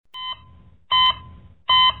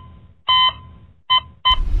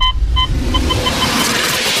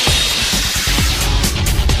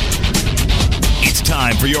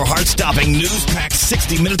for your heart-stopping, news-packed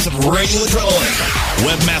 60 minutes of radio adrenaline.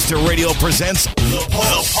 Webmaster Radio presents The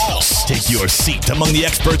Pulse. Take your seat among the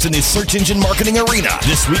experts in the search engine marketing arena.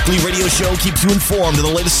 This weekly radio show keeps you informed of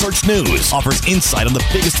the latest search news, offers insight on the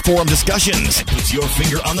biggest forum discussions, and puts your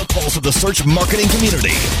finger on the pulse of the search marketing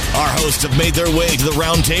community. Our hosts have made their way to the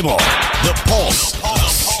round table. The Pulse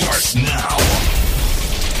starts now.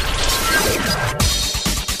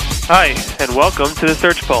 Hi, and welcome to the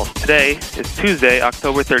Search Pulse. Today is Tuesday,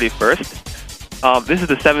 October 31st. This is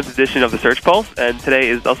the 7th edition of the Search Pulse, and today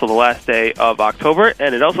is also the last day of October,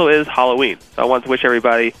 and it also is Halloween. So I want to wish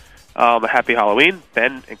everybody a happy Halloween.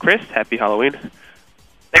 Ben and Chris, happy Halloween.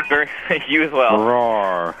 Thanks, Barry. You as well.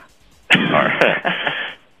 Roar. And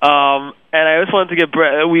I just wanted to get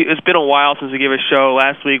it's been a while since we gave a show.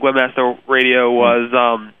 Last week, Webmaster Radio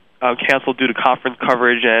was canceled due to conference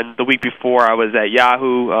coverage, and the week before I was at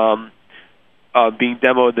Yahoo being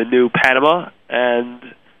demoed the new Panama, and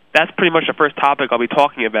that's pretty much the first topic I'll be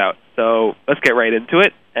talking about. So let's get right into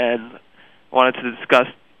it, and I wanted to discuss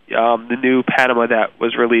the new Panama that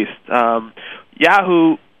was released.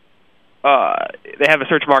 Yahoo, they have a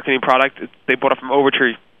search marketing product. They bought it from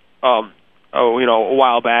Overture a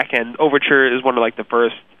while back, and Overture is one of the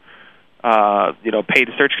first paid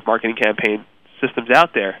search marketing campaign systems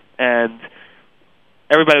out there, and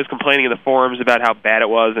everybody was complaining in the forums about how bad it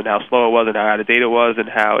was and how slow it was and how out of date it was and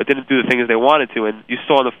how it didn't do the things they wanted to. And you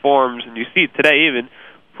saw in the forums, and you see it today even,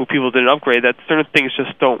 who people didn't upgrade, that certain things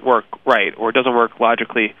just don't work right or it doesn't work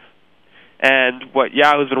logically. And what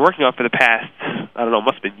Yahoo's been working on for the past,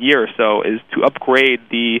 must have been a year or so, is to upgrade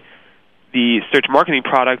the search marketing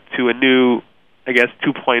product to a new,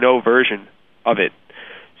 2.0 version of it.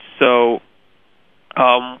 So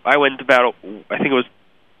I went about, I think it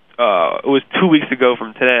was 2 weeks ago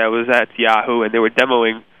from today. I was at Yahoo, and they were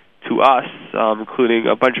demoing to us, including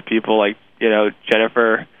a bunch of people like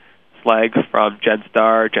Jennifer Slag from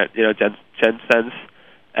GenStar, GenSense,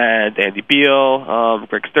 and Andy Beal,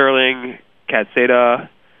 Greg Sterling, Kat Seda,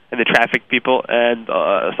 and the traffic people, and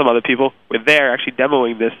some other people were there actually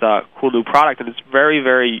demoing this cool new product, and it's very,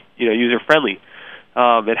 very user friendly.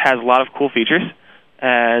 It has a lot of cool features,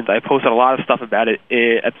 and I posted a lot of stuff about it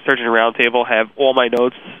at the Search Engine Roundtable. I have all my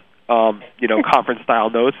notes, conference style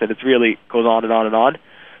notes, and it really goes on and on and on.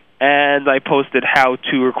 And I posted how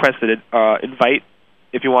to request an invite.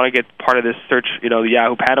 If you want to get part of this search, the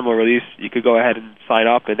Yahoo Panama release, you could go ahead and sign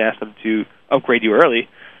up and ask them to upgrade you early.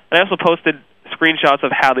 And I also posted screenshots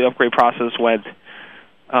of how the upgrade process went.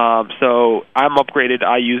 So I'm upgraded.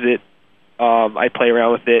 I use it. I play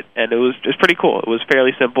around with it, and it was pretty cool. It was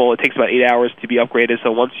fairly simple. It takes about 8 hours to be upgraded,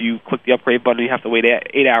 so once you click the upgrade button, you have to wait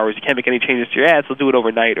 8 hours. You can't make any changes to your ads, so do it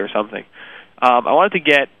overnight or something. I wanted to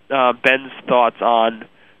get Ben's thoughts on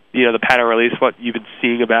the Panama release, what you've been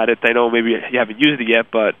seeing about it. I know maybe you haven't used it yet,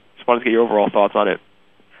 but just wanted to get your overall thoughts on it.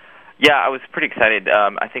 Yeah, I was pretty excited.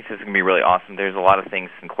 I think this is going to be really awesome. There's a lot of things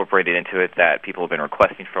incorporated into it that people have been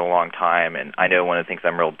requesting for a long time, and I know one of the things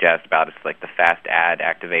I'm real jazzed about is the fast ad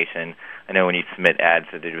activation. I know when you submit ads,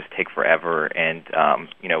 that they just take forever, and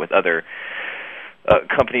with other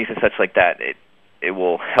companies and such like that, it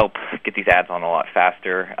will help get these ads on a lot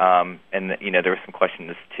faster. And there were some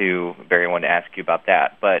questions too, Barry, wanted to ask you about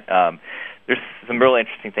that, but there's some really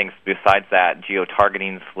interesting things besides that.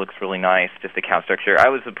 Geo-targeting looks really nice, just account structure. I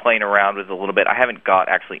was playing around with it a little bit. I haven't got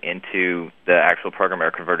actually into the actual program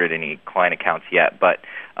or converted any client accounts yet, but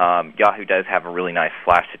Yahoo does have a really nice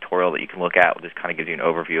flash tutorial that you can look at. It just kind of gives you an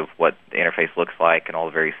overview of what the interface looks like and all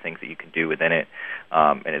the various things that you can do within it,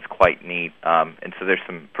 and it's quite neat. And so there's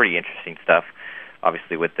some pretty interesting stuff,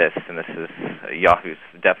 obviously, with this, and this is Yahoo's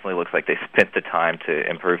definitely looks like they spent the time to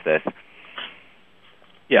improve this.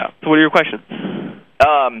 Yeah. So what are your questions?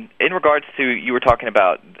 In regards to, you were talking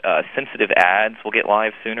about sensitive ads will get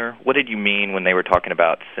live sooner. What did you mean when they were talking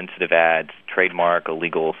about sensitive ads, trademark,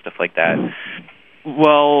 illegal, stuff like that?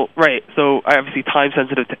 Well, right. So obviously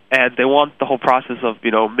time-sensitive ads, they want the whole process of,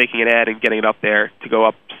 making an ad and getting it up there to go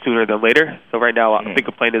up sooner than later. So right now, a big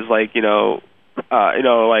complaint is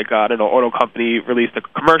auto company released a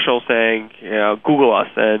commercial saying, Google us,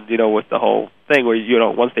 and, with the whole thing where,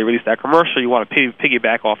 once they release that commercial, you want to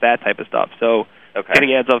piggyback off that type of stuff. So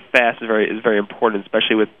getting ads up fast is very important,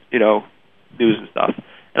 especially with, news and stuff.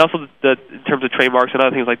 And also, in terms of trademarks and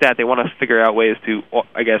other things like that, they want to figure out ways to,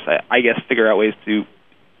 figure out ways to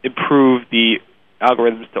improve the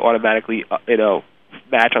algorithms to automatically,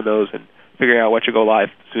 match on those and figuring out what should go live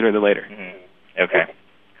sooner than later. Okay.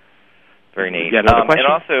 Very neat. Yeah, another question?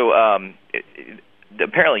 And also,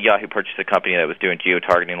 apparently Yahoo purchased a company that was doing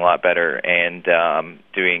geo-targeting a lot better and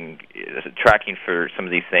doing tracking for some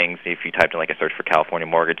of these things. If you typed in like a search for California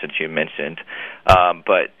mortgage, that you mentioned,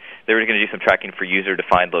 but they were going to do some tracking for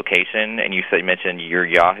user-defined location, and you mentioned your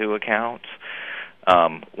Yahoo account.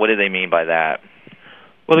 What do they mean by that?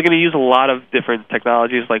 Well, they're going to use a lot of different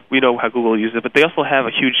technologies. Like, we know how Google uses it, but they also have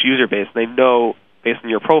a huge user base. They know, based on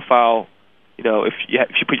your profile, if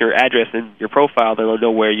you put your address in your profile, they'll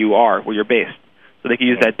know where you are, where you're based. So they can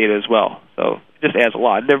use that data as well. So it just adds a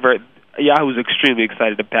lot. Yahoo is extremely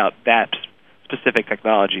excited about that specific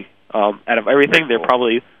technology. Out of everything, that's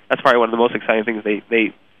probably one of the most exciting things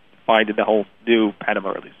they find in the whole new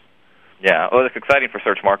Panama release. Yeah, well, it's exciting for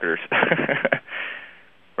search marketers.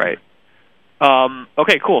 Right.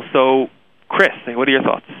 Okay, cool. So, Chris, what are your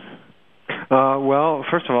thoughts? Well,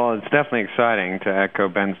 first of all, it's definitely exciting to echo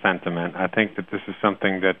Ben's sentiment. I think that this is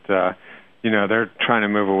something that, they're trying to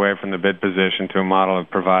move away from the bid position to a model of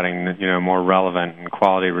providing, more relevant and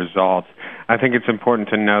quality results. I think it's important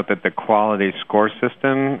to note that the quality score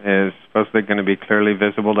system is supposedly going to be clearly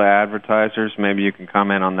visible to advertisers. Maybe you can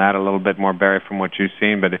comment on that a little bit more, Barry, from what you've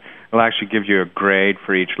seen, but it'll actually give you a grade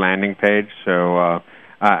for each landing page. So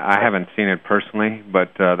I haven't seen it personally,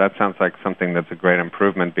 but that sounds like something that's a great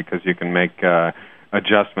improvement because you can make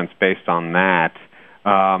adjustments based on that.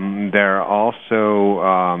 They're also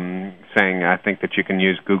saying, I think, that you can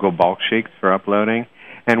use Google bulk sheets for uploading.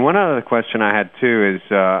 And one other question I had, too, is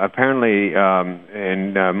apparently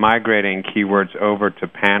in migrating keywords over to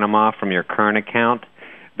Panama from your current account,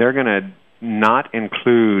 they're going to not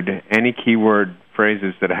include any keyword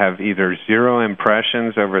phrases that have either 0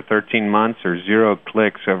 impressions over 13 months or 0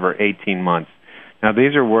 clicks over 18 months. Now,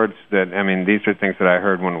 these are words that, these are things that I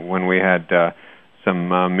heard when we had some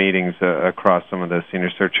meetings across some of the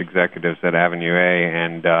senior search executives at Avenue A,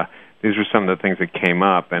 and these were some of the things that came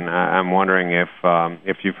up, and I'm wondering if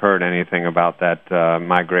you've heard anything about that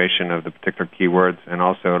migration of the particular keywords, and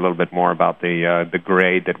also a little bit more about the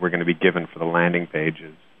grade that we're going to be given for the landing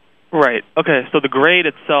pages. Right. Okay, so the grade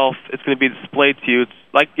itself is going to be displayed to you. It's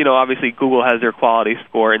like, obviously Google has their quality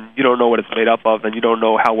score, and you don't know what it's made up of, and you don't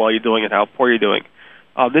know how well you're doing and how poor you're doing.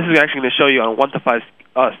 This is actually going to show you on a 1 to 5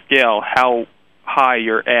 scale how high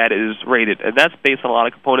your ad is rated, and that's based on a lot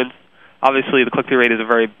of components. Obviously, the click-through rate is a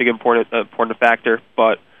very big important factor,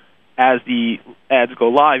 but as the ads go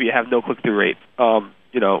live, you have no click-through rate.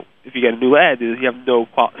 If you get a new ad, you have no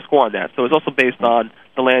score on that. So it's also based on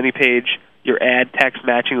the landing page, your ad text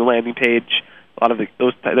matching the landing page, a lot of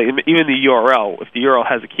even the URL. If the URL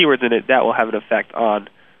has the keywords in it, that will have an effect on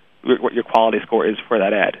what your quality score is for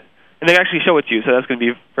that ad. And they actually show it to you, so that's going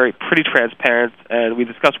to be pretty transparent. And we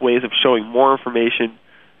discussed ways of showing more information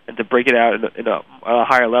and to break it out in a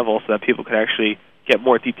higher level so that people can actually get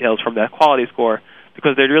more details from that quality score,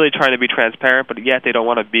 because they're really trying to be transparent, but yet they don't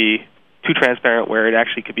want to be too transparent where it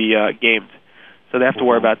actually could be gamed. So they have to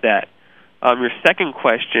worry about that. Your second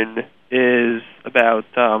question is about,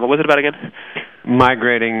 what was it about again?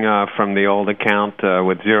 Migrating from the old account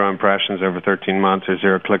with 0 impressions over 13 months or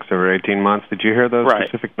 0 clicks over 18 months. Did you hear those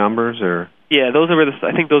specific numbers? Or? Yeah,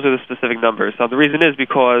 I think those are the specific numbers. The reason is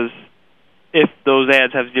because if those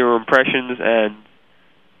ads have 0 impressions and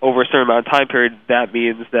over a certain amount of time period, that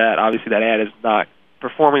means that obviously that ad is not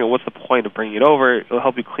performing, and what's the point of bringing it over? It'll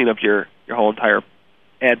help you clean up your whole entire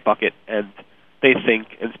ad bucket, and they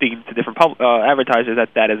think, and speaking to different advertisers,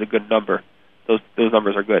 that is a good number. Those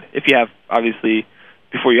numbers are good. If you have, obviously,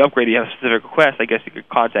 before you upgrade, you have a specific request, I guess you could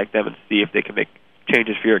contact them and see if they can make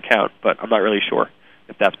changes for your account, but I'm not really sure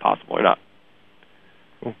if that's possible or not.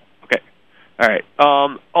 Cool. Okay. All right.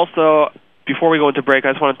 Also, before we go into break,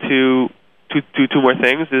 I just wanted to do 2 more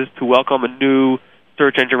things, is to welcome a new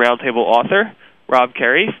Search Engine Roundtable author, Rob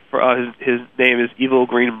Carey. His name is Evil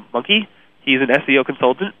Green Monkey. He's an SEO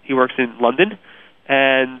consultant. He works in London,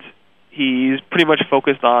 and he's pretty much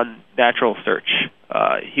focused on natural search.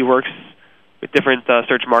 He works with different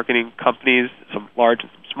search marketing companies, some large and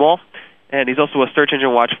some small, and he's also a Search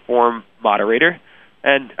Engine Watch forum moderator.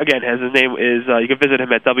 And again, as his name is, you can visit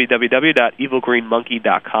him at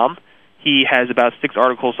www.evilgreenmonkey.com. He has about 6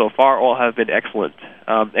 articles so far. All have been excellent.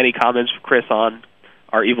 Any comments, Chris, on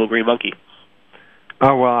our Evil Green Monkey?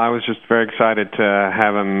 Oh, well, I was just very excited to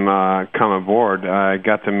have him come aboard. I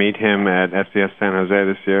got to meet him at SDS San Jose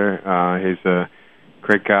this year. He's a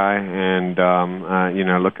great guy, and,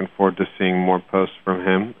 looking forward to seeing more posts from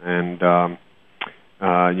him and,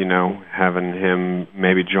 having him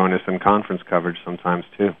maybe join us in conference coverage sometimes,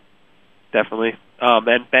 too. Definitely.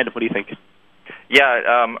 And Ben, what do you think?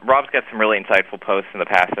 Yeah, Rob's got some really insightful posts in the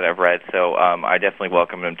past that I've read, so I definitely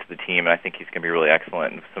welcome him to the team, and I think he's going to be really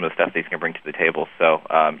excellent in some of the stuff that he's going to bring to the table. So,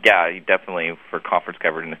 yeah, he definitely, for conference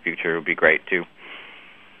coverage in the future, would be great, too.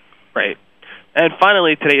 Right. And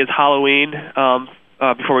finally, today is Halloween.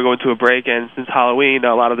 Before we go into a break, and since Halloween,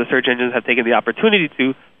 a lot of the search engines have taken the opportunity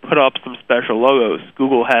to put up some special logos.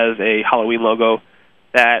 Google has a Halloween logo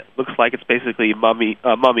that looks like it's basically mummy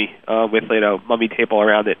with mummy tape all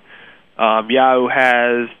around it. Yahoo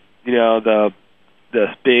has this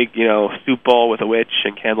big soup bowl with a witch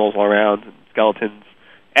and candles all around and skeletons.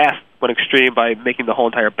 Ask went extreme by making the whole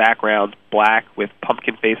entire background black with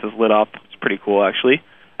pumpkin faces lit up. It's pretty cool, actually.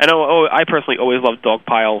 I personally always love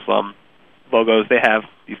Dogpile's logos. They have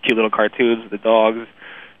these cute little cartoons of the dogs,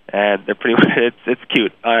 and they're pretty. It's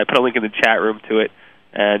cute. I put a link in the chat room to it,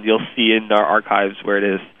 and you'll see in our archives where it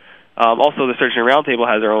is. Also, the Search Engine Roundtable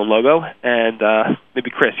has their own logo, and maybe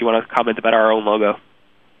Chris, you want to comment about our own logo?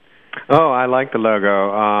 Oh, I like the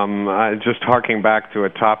logo. Just harking back to a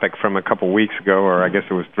topic from a couple weeks ago, or I guess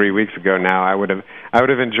it was 3 weeks ago now, I would have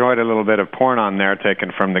enjoyed a little bit of porn on there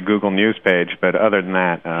taken from the Google News page, but other than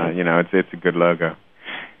that, it's a good logo.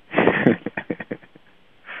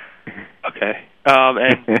 Okay.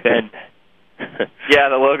 And Ben. Yeah,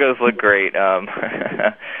 the logos look great.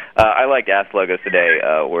 I liked Ask logos today,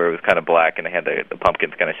 where it was kind of black and they had the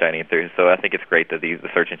pumpkins kind of shining through. So I think it's great that the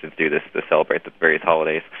search engines do this to celebrate the various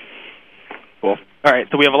holidays. Cool. All right,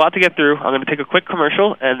 so we have a lot to get through. I'm going to take a quick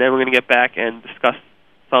commercial, and then we're going to get back and discuss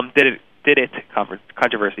some Did It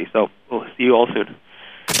controversy. So we'll see you all soon.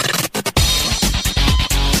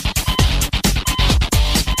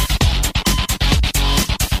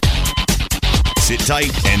 Sit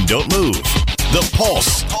tight and don't move. The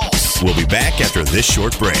Pulse. We'll be back after this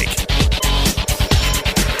short break.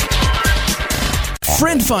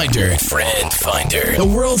 Friend Finder, the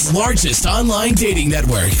world's largest online dating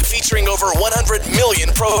network, featuring over 100 million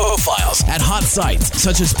profiles at hot sites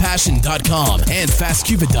such as Passion.com and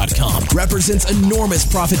FastCupid.com, represents enormous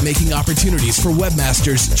profit-making opportunities for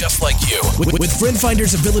webmasters just like you. With Friend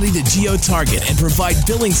Finder's ability to geo-target and provide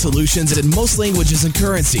billing solutions in most languages and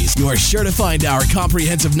currencies, you are sure to find our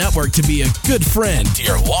comprehensive network to be a good friend to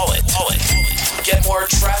your wallet. Get more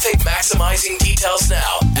traffic maximizing details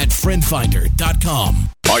now at FriendFinder.com.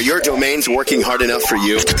 Are your domains working hard enough for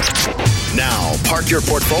you? Now, park your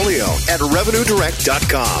portfolio at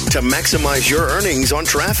RevenueDirect.com to maximize your earnings on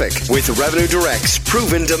traffic. With Revenue Direct's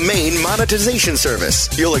proven domain monetization service,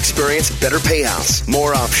 you'll experience better payouts,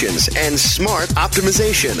 more options, and smart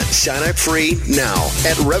optimization. Sign up free now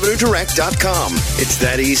at RevenueDirect.com. It's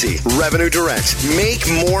that easy. Revenue Direct. Make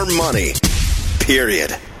more money.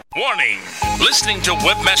 Period. Warning! Listening to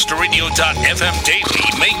WebmasterRadio.fm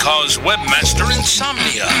daily may cause webmaster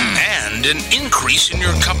insomnia and an increase in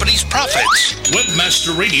your company's profits.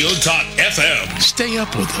 WebmasterRadio.fm. Stay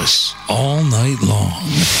up with us all night long.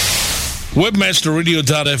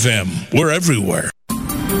 WebmasterRadio.fm. We're everywhere.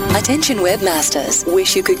 Attention webmasters.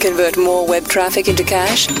 Wish you could convert more web traffic into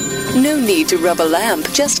cash? No need to rub a lamp.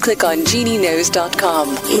 Just click on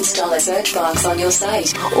GenieKnows.com. Install a search box on your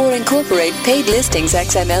site or incorporate paid listings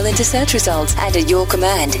XML into search results. And at your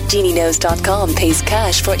command, GenieKnows.com pays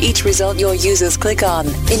cash for each result your users click on.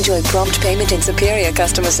 Enjoy prompt payment and superior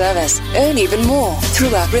customer service. Earn even more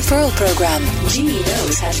through our referral program. Genie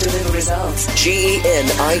Knows how to deliver results.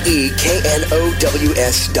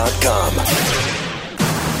 GenieKnows.com.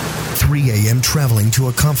 3 a.m. traveling to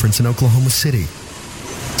a conference in Oklahoma City.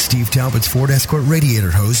 Steve Talbot's Ford Escort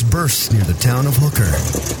radiator hose bursts near the town of Hooker.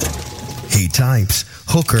 He types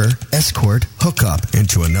Hooker, Escort, Hookup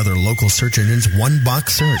into another local search engine's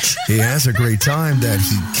one-box search. He has a great time that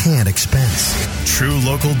he can't expense.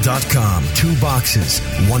 TrueLocal.com. 2 boxes,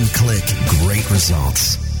 1 click, great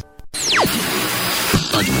results.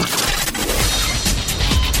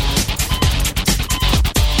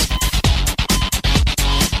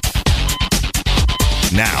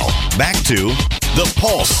 Now, back to The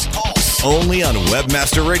Pulse, only on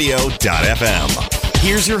WebmasterRadio.fm.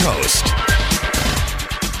 Here's your host.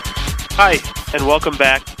 Hi, and welcome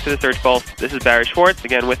back to the Search Pulse. This is Barry Schwartz.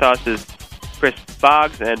 Again, with us is Chris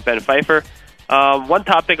Boggs and Ben Pfeiffer. One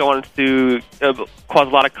topic I wanted to cause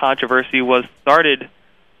a lot of controversy was started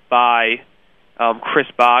by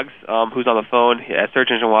Chris Boggs, who's on the phone at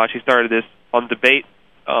Search Engine Watch. He started this fun debate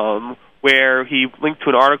where he linked to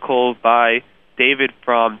an article by David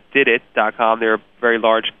from DidIt.com. They're a very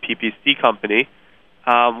large PPC company,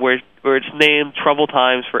 where it's named Trouble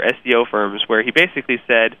Times for SEO Firms, where he basically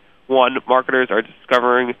said, 1, marketers are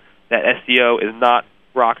discovering that SEO is not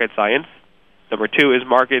rocket science. Number 2 is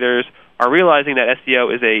marketers are realizing that SEO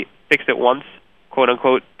is a fix-it-once,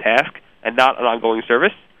 quote-unquote, task, and not an ongoing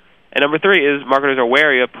service. And number 3 is marketers are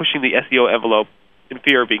wary of pushing the SEO envelope in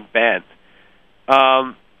fear of being banned.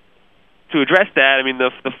 To address that, I mean,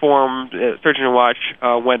 the forum, Search Engine Watch,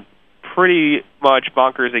 went pretty much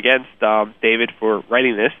bonkers against David for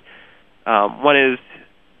writing this. One is,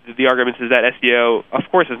 the argument is that SEO, of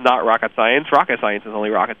course, is not rocket science. Rocket science is only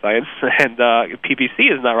rocket science, and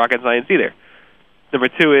PPC is not rocket science either. Number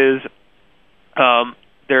 2 is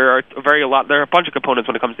there are a bunch of components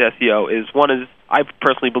when it comes to SEO. One is I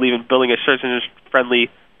personally believe in building a search engine friendly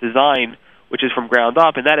design, which is from ground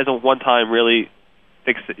up, and that is a one-time really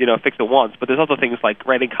fix it once. But there's also things like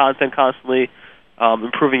writing content constantly,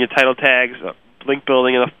 improving your title tags, link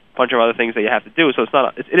building, and a bunch of other things that you have to do. So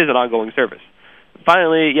it is an ongoing service.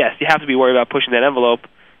 Finally, yes, you have to be worried about pushing that envelope,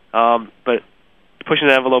 but pushing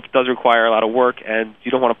that envelope does require a lot of work, and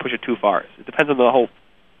you don't want to push it too far. It depends on the whole,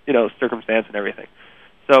 circumstance and everything.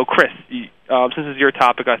 So, Chris, since it's your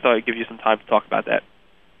topic, I thought I'd give you some time to talk about that.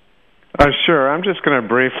 Sure. I'm just going to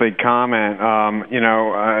briefly comment.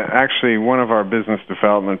 Actually, one of our business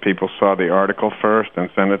development people saw the article first and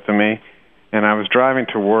sent it to me, and I was driving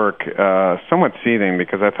to work somewhat seething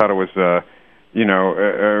because I thought it was a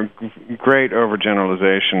great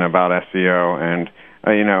overgeneralization about SEO. And,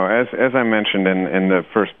 as I mentioned in the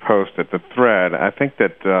first post at the thread, I think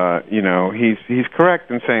that, he's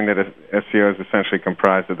correct in saying that SEO is essentially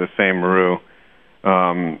comprised of the same roux.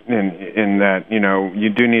 In that, you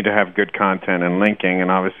do need to have good content and linking and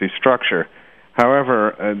obviously structure.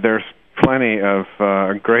 However, there's plenty of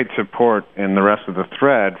great support in the rest of the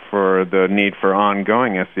thread for the need for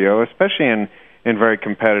ongoing SEO, especially in very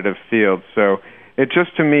competitive fields. So it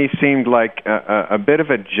just to me seemed like a bit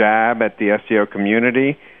of a jab at the SEO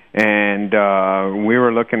community, and we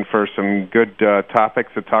were looking for some good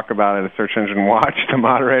topics to talk about at a Search Engine Watch, the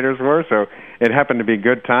moderators were, so it happened to be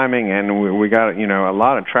good timing, and we got a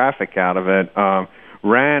lot of traffic out of it.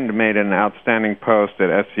 Rand made an outstanding post at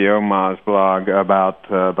SEO Moz blog about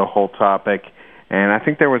the whole topic, and I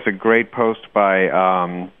think there was a great post by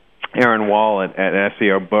Aaron Wall at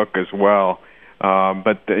SEO Book as well.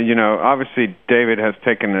 But obviously David has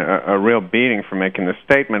taken a real beating for making this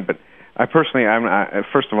statement, but I personally,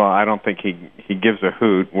 first of all, I don't think he gives a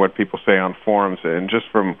hoot what people say on forums, and just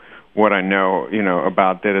from what I know,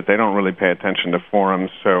 about it, they don't really pay attention to forums,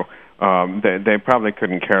 so they probably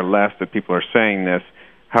couldn't care less that people are saying this.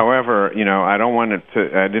 However, I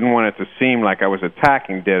didn't want it to seem like I was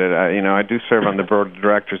attacking Did It. I do serve on the board of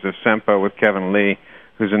directors of Sempo with Kevin Lee,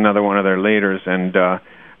 who's another one of their leaders, and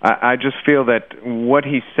I just feel that what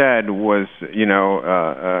he said was,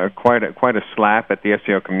 quite a slap at the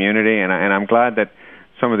SEO community, and I'm glad that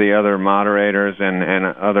some of the other moderators and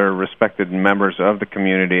other respected members of the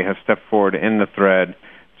community have stepped forward in the thread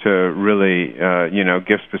to really,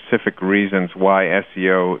 give specific reasons why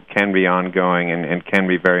SEO can be ongoing and can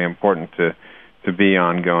be very important to be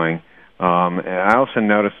ongoing. I also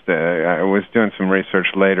noticed I was doing some research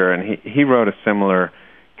later, and he wrote a similar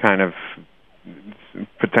kind of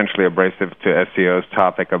potentially abrasive to SEO's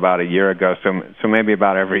topic about a year ago. So maybe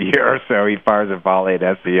about every year or so he fires a volley at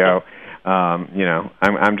SEO.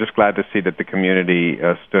 I'm just glad to see that the community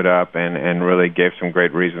stood up and really gave some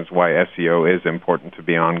great reasons why SEO is important to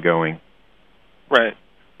be ongoing. Right.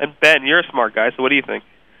 And Ben, you're a smart guy, so what do you think?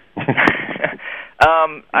 I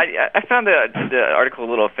found the article a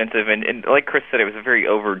little offensive, and like Chris said, it was a very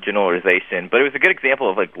overgeneralization, but it was a good example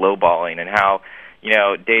of like lowballing and how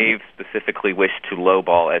Dave specifically wished to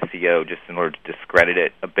lowball SEO just in order to discredit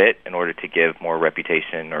it a bit, in order to give more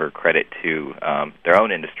reputation or credit to their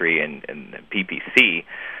own industry and PPC.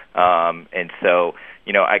 And so,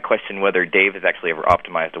 I question whether Dave has actually ever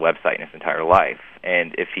optimized a website in his entire life.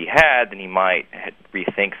 And if he had, then he might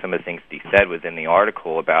rethink some of the things that he said within the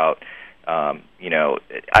article about,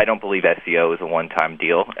 I don't believe SEO is a one-time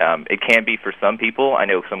deal. It can be for some people. I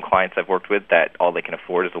know some clients I've worked with that all they can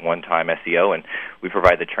afford is a one-time SEO, and we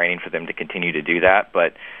provide the training for them to continue to do that.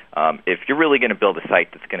 But if you're really going to build a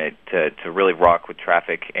site that's going to really rock with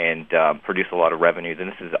traffic and produce a lot of revenue, then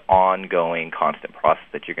this is an ongoing, constant process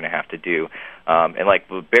that you're going to have to do. And like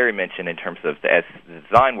Barry mentioned, in terms of the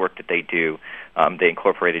design work that they do, they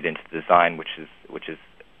incorporate it into the design, which is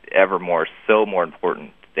ever more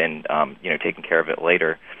important than taking care of it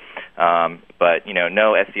later. But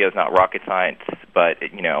no, SEO is not rocket science. But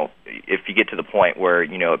if you get to the point where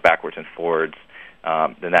backwards and forwards,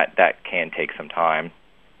 then that can take some time.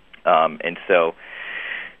 And so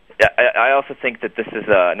I also think that this is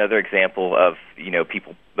another example of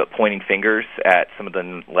people pointing fingers at some of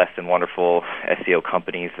the less than wonderful SEO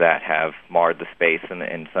companies that have marred the space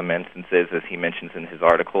in some instances, as he mentions in his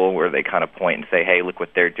article, where they kind of point and say, hey, look what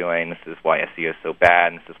they're doing, this is why SEO is so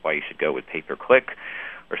bad, and this is why you should go with pay-per-click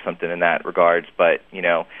or something in that regards. But,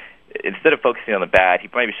 instead of focusing on the bad, he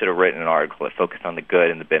maybe should have written an article that focused on the good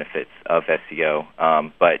and the benefits of SEO.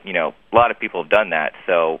 But, a lot of people have done that,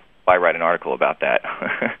 so why write an article about that?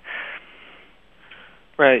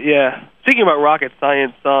 Right, yeah. Speaking about rocket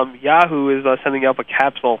science, Yahoo is sending up a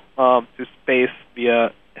capsule to space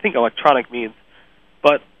via, I think, electronic means.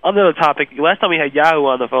 But on the other topic, last time we had Yahoo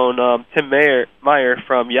on the phone, Tim Meyer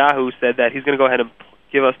from Yahoo said that he's going to go ahead and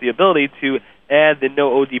give us the ability to add the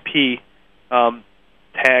no ODP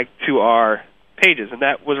tag to our pages, and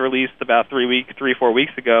that was released about 3 or 4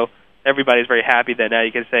 weeks ago. Everybody's very happy that now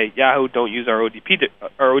you can say, Yahoo, don't use our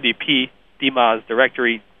ODP DMOZ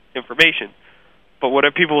directory information. But what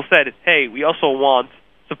people said is, hey, we also want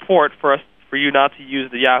support for you not to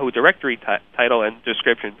use the Yahoo directory title and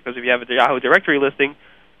description, because if you have a Yahoo directory listing,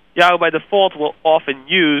 Yahoo by default will often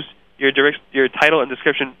use your title and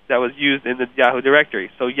description that was used in the Yahoo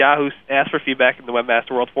directory. So Yahoo asked for feedback in the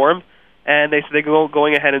Webmaster World Forum, and they said they're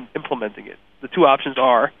going ahead and implementing it. The two options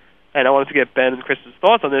are, and I wanted to get Ben and Chris's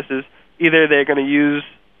thoughts on this, is either they're going to use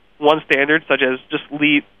one standard, such as just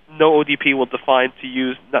leave no ODP will define to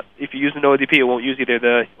use, if you use the no ODP, it won't use either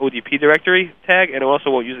the ODP directory tag, and it also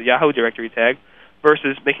won't use the Yahoo directory tag,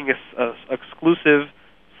 versus making a exclusive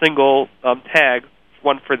single tag,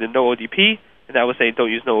 one for the no ODP, and that would say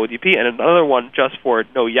don't use no ODP, and another one just for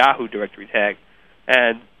no Yahoo directory tag.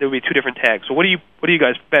 And there will be two different tags. So what do you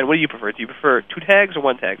guys, Ben, what do you prefer? Do you prefer two tags or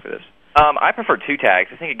one tag for this? I prefer two tags.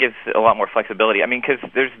 I think it gives a lot more flexibility. I mean, because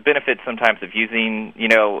there's benefits sometimes of using,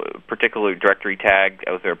 a particular directory tag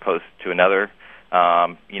as opposed to another.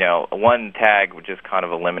 One tag would just kind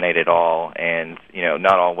of eliminate it all, and,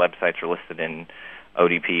 not all websites are listed in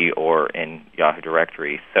ODP or in Yahoo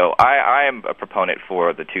directory. So I am a proponent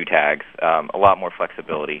for the two tags, a lot more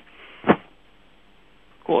flexibility.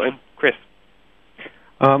 Cool. And Chris?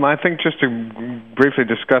 I think just to briefly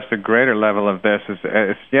discuss the greater level of this,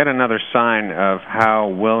 it's yet another sign of how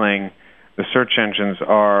willing the search engines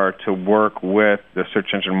are to work with the search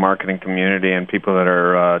engine marketing community and people that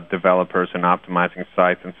are developers and optimizing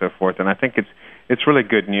sites and so forth. And I think it's really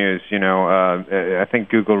good news. I think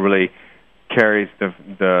Google really carries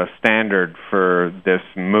the standard for this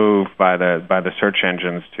move by the search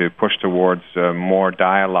engines to push towards more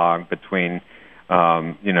dialogue between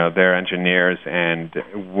their engineers and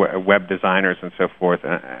web designers and so forth.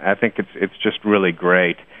 I think it's just really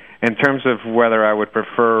great. In terms of whether I would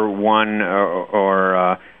prefer one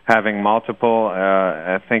or having multiple,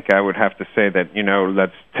 I think I would have to say that,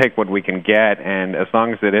 let's take what we can get, and as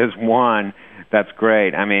long as it is one, that's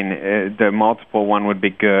great. I mean, the multiple one would be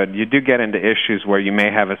good. You do get into issues where you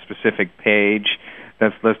may have a specific page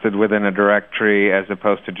that's listed within a directory as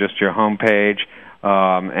opposed to just your home page.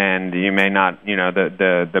 And you may not,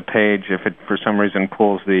 the page, if it for some reason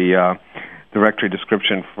pulls the directory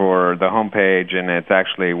description for the home page and it's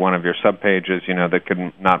actually one of your subpages, that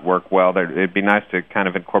could not work well. It'd be nice to kind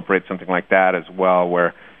of incorporate something like that as well,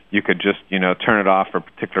 where you could just, turn it off for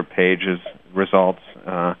particular pages results.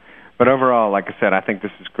 But overall, like I said, I think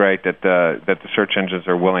this is great that the search engines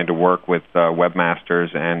are willing to work with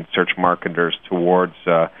webmasters and search marketers towards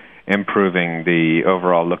improving the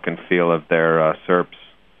overall look and feel of their SERPs.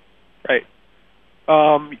 Right.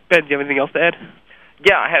 Ben, do you have anything else to add?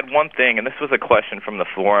 Yeah, I had one thing, and this was a question from the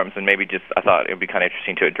forums, and maybe just I thought it would be kind of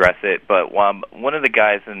interesting to address it. But one of the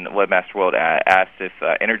guys in Webmaster World asked if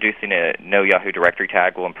introducing a no Yahoo directory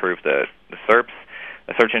tag will improve the SERPs,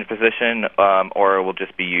 the search engine position, or it will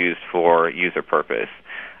just be used for user purpose.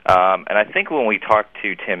 And I think when we talked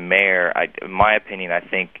to Tim Mayer, in my opinion, I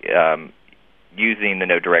think using the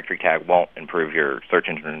no directory tag won't improve your search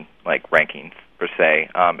engine rankings per se.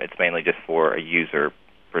 It's mainly just for a user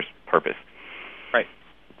purpose. Right.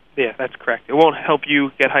 Yeah, that's correct. It won't help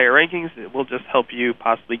you get higher rankings. It will just help you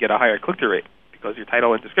possibly get a higher click-through rate because your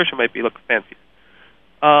title and description might look fancy.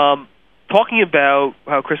 Talking about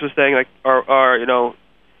how Chris was saying,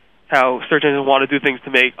 how search engines want to do things to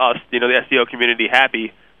make us, the SEO community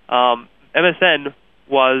happy. MSN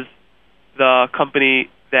was the company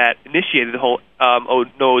that initiated the whole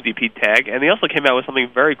no ODP tag, and they also came out with something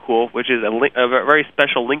very cool, which is a very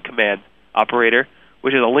special link command operator,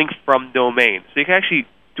 which is a link from domain. So you can actually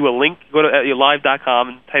do a link, go to live.com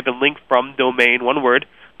and type in link from domain, one word,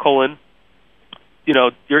 colon,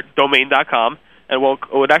 your domain.com, and it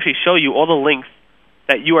would actually show you all the links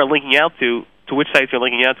that you are linking out to to which sites you're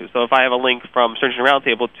linking out to. So if I have a link from Search Engine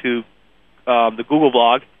Roundtable to the Google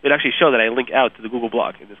blog, it actually show that I link out to the Google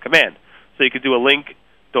blog in this command. So you could do a link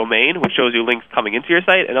domain, which shows you links coming into your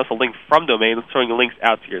site, and also link from domain, showing you links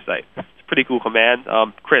out to your site. It's a pretty cool command.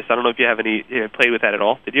 Chris, I don't know if you have played with that at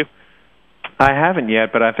all. Did you? I haven't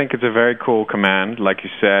yet, but I think it's a very cool command, like you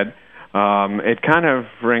said. It kind of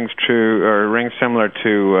rings similar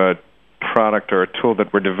to a product or a tool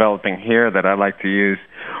that we're developing here that I like to use,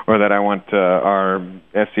 or that I want our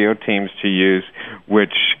SEO teams to use,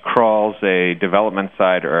 which crawls a development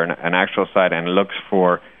site or an actual site and looks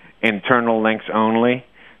for internal links only.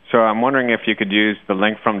 So I'm wondering if you could use the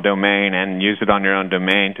link from domain and use it on your own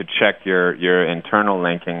domain to check your internal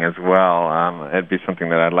linking as well. It'd be something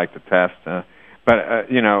that I'd like to test. But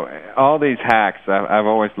all these hacks, I've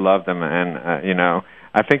always loved them, and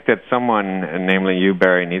I think that someone, namely you,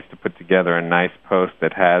 Barry, needs to put together a nice post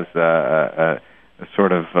that has a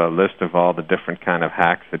sort of a list of all the different kind of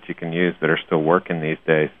hacks that you can use that are still working these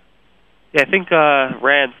days. Yeah, I think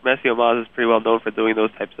Rand from SEO Moz is pretty well known for doing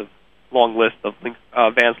those types of long list of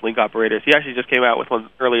advanced link operators. He actually just came out with one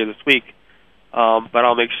earlier this week, but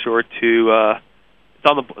I'll make sure to. It's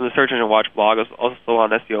on the Search Engine Watch blog. It's also on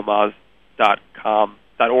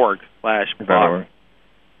SEOmoz.org/blog.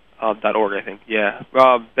 .org, I think. Yeah.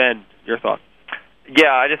 Ben, your thoughts?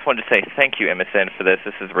 Yeah, I just wanted to say thank you, MSN, for this.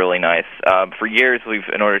 This is really nice. For years,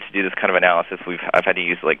 in order to do this kind of analysis, I've had to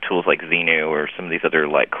use tools like Xenu or some of these other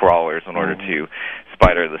crawlers in order to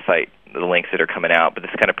spider the site, the links that are coming out. But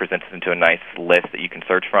this kind of presents it into a nice list that you can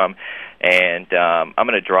search from. And I'm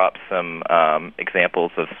going to drop some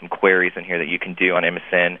examples of some queries in here that you can do on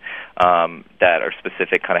MSN that are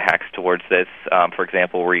specific kind of hacks towards this. For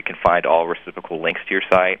example, where you can find all reciprocal links to your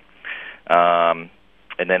site.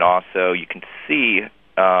 And then also you can see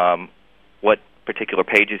what particular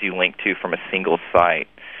pages you link to from a single site,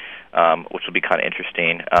 which will be kind of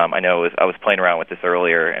interesting. I know I was playing around with this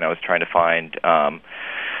earlier, and I was trying to find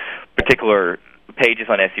particular pages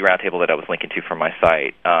on SEO Roundtable that I was linking to from my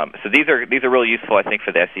site. So these are really useful, I think,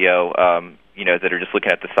 for the SEO, that are just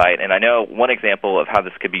looking at the site. And I know one example of how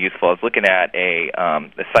this could be useful. I was looking at a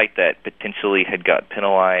site that potentially had got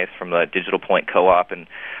penalized from the Digital Point Co-op, and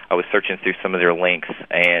I was searching through some of their links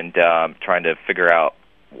and trying to figure out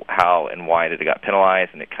how and why did it got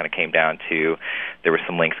penalized, and it kind of came down to there were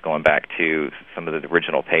some links going back to some of the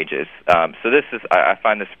original pages. So this is, I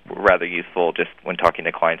find this rather useful just when talking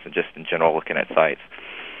to clients and just in general looking at sites.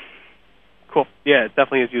 Cool. Yeah, it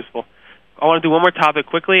definitely is useful. I want to do one more topic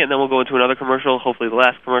quickly, and then we'll go into another commercial, hopefully the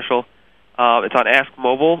last commercial. It's on Ask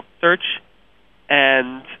Mobile Search,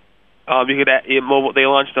 and they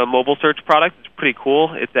launched a mobile search product. It's pretty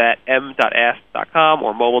cool. It's at m.ask.com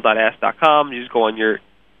or mobile.ask.com. You just go on your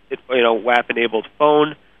WAP-enabled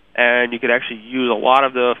phone, and you could actually use a lot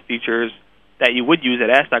of the features that you would use at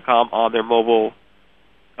ask.com on their mobile,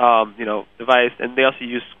 device. And they also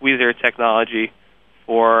use Squeezer technology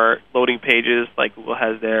for loading pages, like Google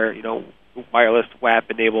has their, wireless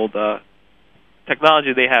WAP-enabled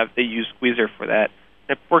technology. They use Squeezer for that.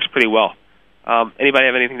 It works pretty well. Anybody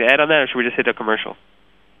have anything to add on that, or should we just hit a commercial?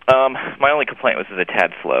 My only complaint was it's a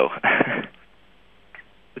tad slow.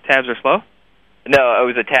 The tabs are slow? No, it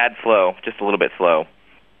was a tad slow, just a little bit slow.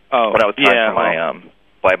 Oh, when I was trying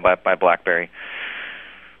for my BlackBerry.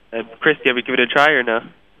 Chris, do you ever give it a try or no?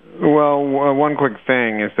 Well, one quick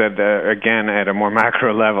thing is that, again, at a more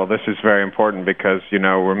macro level, this is very important because,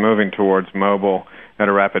 we're moving towards mobile at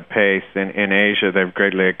a rapid pace. In Asia, they've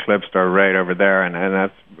greatly eclipsed our rate over there, and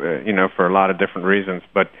that's, for a lot of different reasons.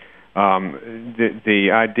 But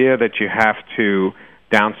the idea that you have to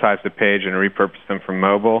downsize the page and repurpose them for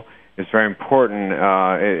mobile is very important.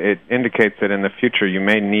 It indicates that in the future you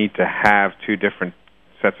may need to have two different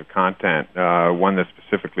sets of content, one that's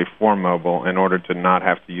specifically for mobile, in order to not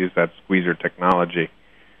have to use that Squeezer technology.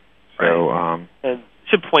 So, and I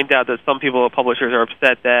should point out that some publishers are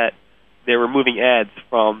upset that they're removing ads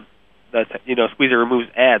from Squeezer removes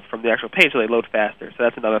ads from the actual page so they load faster. So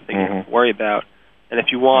that's another thing you have to worry about. And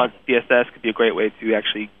if you want, CSS could be a great way to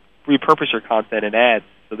actually repurpose your content and ads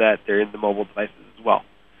so that they're in the mobile devices as well.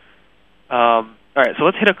 All right, so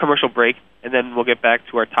let's hit a commercial break, and then we'll get back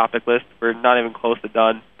to our topic list. We're not even close to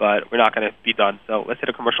done, but we're not going to be done. So let's hit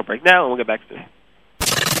a commercial break now, and we'll get back to it.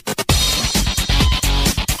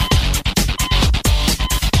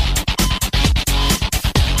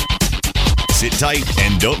 Sit tight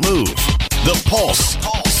and don't move. The Pulse.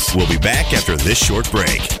 We'll be back after this short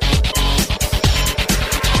break.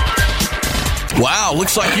 Wow, Wow,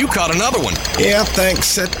 looks like you caught another one. Yeah,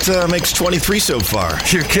 thanks. That makes 23 so far.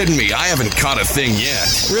 You're kidding me. I haven't caught a thing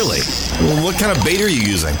yet. Really? Well, what kind of bait are you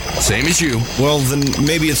using? Same as you. Well, then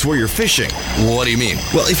maybe it's where you're fishing. What do you mean?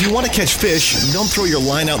 Well, if you want to catch fish, don't throw your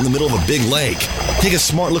line out in the middle of a big lake. Take a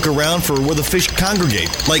smart look around for where the fish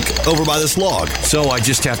congregate, like over by this log. So I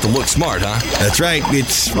just have to look smart, huh? That's right.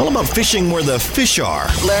 It's all about fishing where the fish are.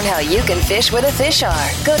 Learn how you can fish where the fish are.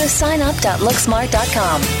 Go to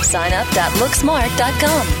signup.looksmart.com. Signup.looksmart.com.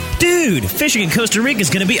 Dude, fishing in Costa Rica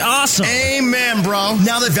is going to be awesome. Amen, bro.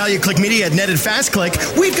 Now that Value Click Media had netted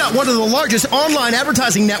FastClick, we've got one of the largest online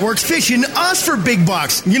advertising networks fishing us for big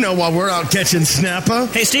bucks. You know, while we're out catching snapper.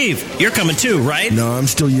 Hey, Steve, you're coming too, right? No, I'm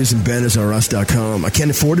still using BenAsOurUs.com. I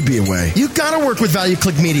can't afford to be away. You got to work with Value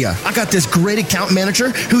Click Media. I got this great account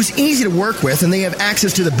manager who's easy to work with, and they have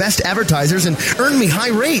access to the best advertisers and earn me high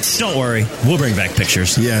rates. Don't worry. We'll bring back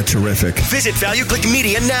pictures. Yeah, terrific. Visit Value Click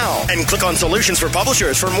Media now and click on Solutions for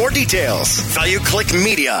Publishers for more details. Value Click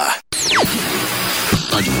Media.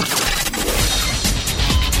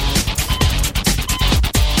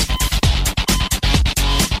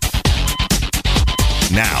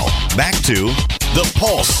 Now, back to The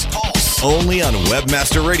Pulse. Only on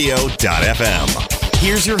WebmasterRadio.fm.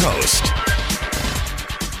 Here's your host.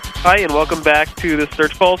 Hi, and welcome back to the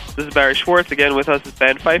Search Pulse. This is Barry Schwartz. Again, with us is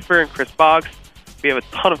Ben Pfeiffer and Chris Boggs. We have a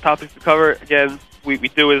ton of topics to cover. Again, we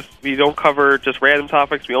don't cover just random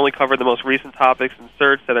topics. We only cover the most recent topics in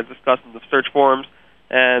search that are discussed in the search forums,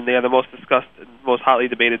 and they are the most discussed and most hotly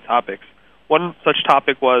debated topics. One such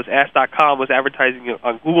topic was Ask.com was advertising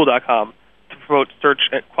on Google.com to promote search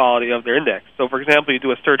quality of their index. So, for example, you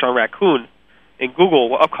do a search on raccoon in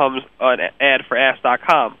Google, up comes an ad for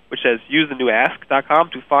Ask.com, which says, use the new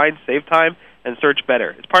Ask.com to find, save time, and search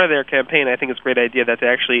better. It's part of their campaign. I think it's a great idea that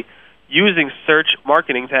they're actually using search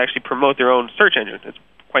marketing to actually promote their own search engine. It's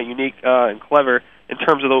quite unique and clever in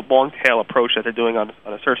terms of the long-tail approach that they're doing on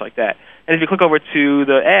a search like that. And if you click over to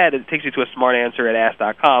the ad, it takes you to a smart answer at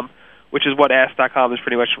Ask.com, which is what Ask.com is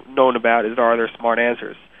pretty much known about, are their smart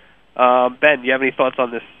answers. Ben, do you have any thoughts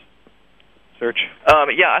on this search?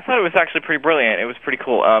 Yeah, I thought it was actually pretty brilliant. It was pretty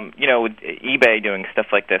cool. You know, with eBay doing stuff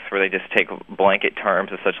like this where they just take blanket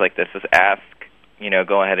terms and such like this, as ask, you know,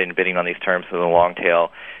 go ahead and bidding on these terms with a long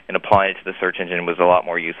tail and applying it to the search engine was a lot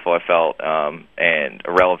more useful, I felt, and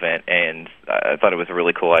relevant, and I thought it was a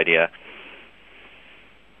really cool idea.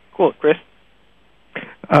 Cool. Chris?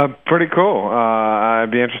 Pretty cool.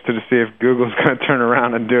 I'd be interested to see if Google's going to turn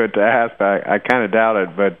around and do it to Ask. I kind of doubt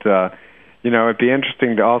it, but you know, it'd be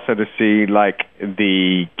interesting to also to see like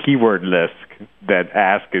the keyword list that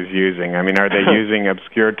Ask is using. I mean, are they using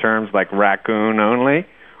obscure terms like raccoon only,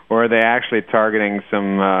 or are they actually targeting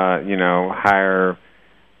some you know, higher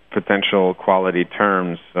potential quality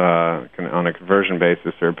terms on a conversion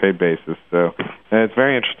basis or a paid basis? So it's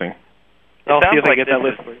very interesting. I'll see if I get that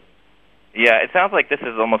list for you. Yeah, it sounds like this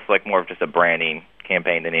is almost like more of just a branding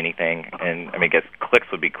campaign than anything. And I mean, I guess clicks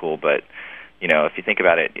would be cool, but you know, if you think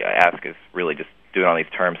about it, Ask is really just doing all these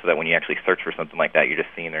terms so that when you actually search for something like that, you're just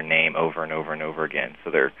seeing their name over and over and over again.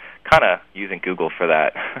 So they're kind of using Google for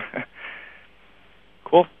that.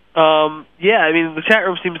 Cool. Yeah, I mean, the chat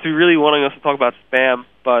room seems to be really wanting us to talk about spam,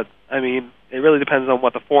 but I mean, it really depends on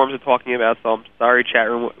what the forums are talking about. So I'm sorry, chat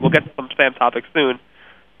room. We'll get to some spam topics soon.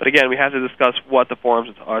 But again, we have to discuss what the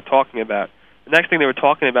forums are talking about. The next thing they were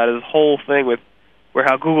talking about is this whole thing with where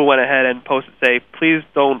how Google went ahead and posted, say, please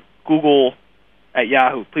don't Google at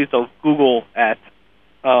Yahoo. Please don't Google at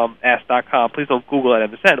Ask.com. Please don't Google at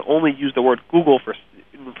MSN. Only use the word Google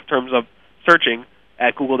in terms of searching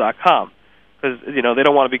at Google.com, because you know they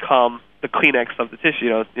don't want to become the Kleenex of the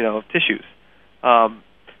tissue, of tissues.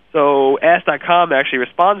 So Ask.com actually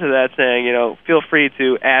responded to that, saying, feel free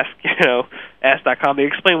to ask, Ask.com. They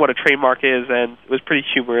explained what a trademark is, and it was pretty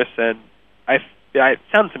humorous. And it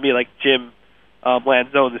sounded to me like Jim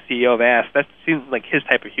Lanzone, the CEO of Ask. That seems like his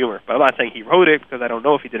type of humor. But I'm not saying he wrote it, because I don't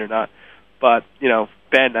know if he did or not. But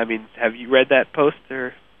Ben, I mean, have you read that post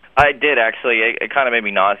or? I did, actually. It kind of made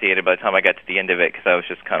me nauseated by the time I got to the end of it, because I was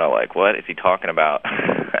just kind of like, what is he talking about?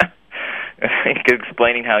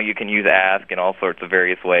 Explaining how you can use Ask in all sorts of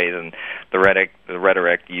various ways, and the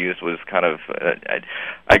rhetoric used was kind of,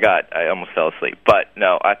 I almost fell asleep. But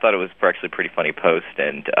no, I thought it was actually a pretty funny post,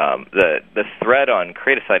 and the thread on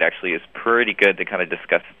Create a Site actually is pretty good to kind of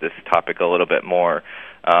discuss this topic a little bit more,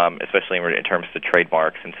 especially in terms of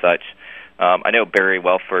trademarks and such. I know Barry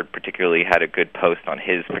Welford particularly had a good post on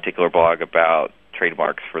his particular blog about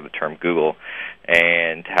trademarks for the term Google,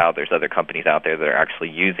 and how there's other companies out there that are actually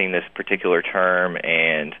using this particular term.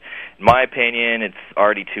 And in my opinion, it's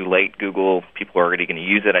already too late. Google, people are already going to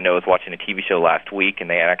use it. I know I was watching a TV show last week,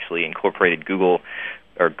 and they actually incorporated Google,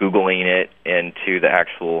 or Googling it, into the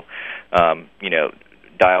actual,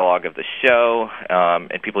 dialogue of the show,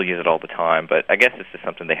 and people use it all the time. But I guess it's just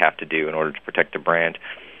something they have to do in order to protect their brand.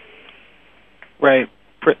 Right.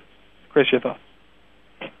 Chris, your thoughts?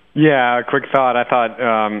 Yeah, a quick thought. I thought,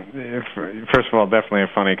 first of all, definitely a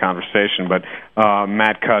funny conversation, but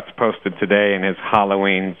Matt Cutts posted today in his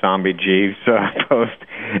Halloween Zombie Jeeves post,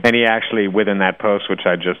 and he actually, within that post, which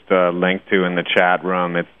I just linked to in the chat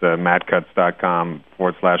room, it's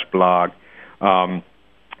mattcutts.com/blog,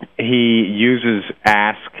 he uses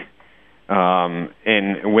ask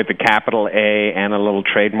with a capital A and a little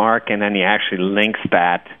trademark, and then he actually links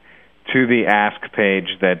that to the ask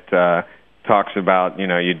page that talks about,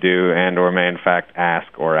 you do and or may in fact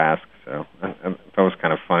ask or ask. So that was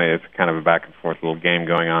kind of funny. It's kind of a back and forth little game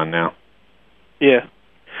going on now. Yeah,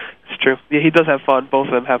 it's true. Yeah, he does have fun. Both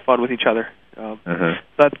of them have fun with each other.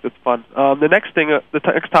 That's fun. The next thing, the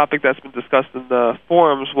next topic that's been discussed in the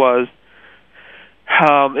forums was,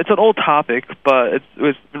 it's an old topic, but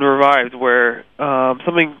it's been revived, where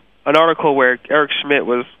an article where Eric Schmidt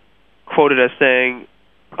was quoted as saying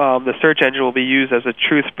the search engine will be used as a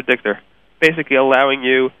truth predictor, basically allowing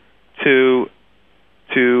you to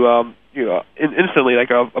instantly, like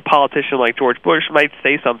a politician like George Bush might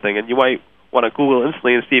say something, and you might want to Google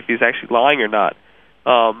instantly and see if he's actually lying or not.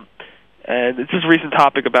 And it's just a recent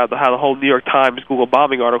topic about how the whole New York Times Google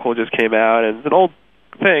bombing article just came out, and it's an old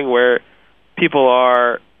thing where people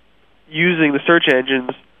are using the search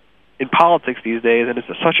engines in politics these days, and it's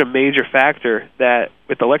such a major factor that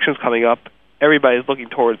with elections coming up, everybody's looking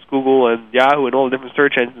towards Google and Yahoo and all the different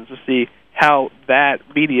search engines to see how that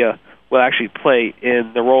media will actually play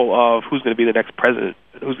in the role of who's going to be the next president,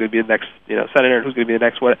 who's going to be the next senator, and who's going to be the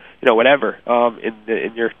next whatever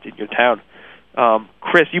in your town.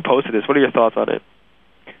 Chris, you posted this. What are your thoughts on it?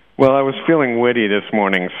 Well, I was feeling witty this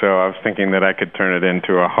morning, so I was thinking that I could turn it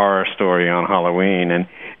into a horror story on Halloween, and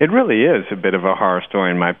it really is a bit of a horror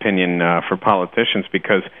story, in my opinion, for politicians,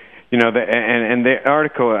 because the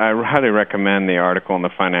article, I highly recommend the article in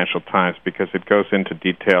the Financial Times, because it goes into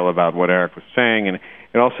detail about what Eric was saying, and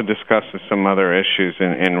it also discusses some other issues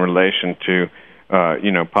in relation to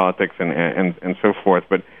politics and so forth.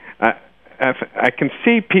 But I can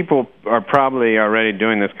see people are probably already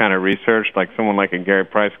doing this kind of research, like someone like a Gary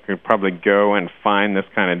Price could probably go and find this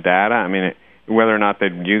kind of data. I mean, whether or not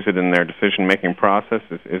they'd use it in their decision-making process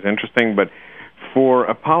is interesting, but for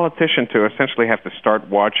a politician to essentially have to start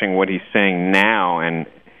watching what he's saying now, and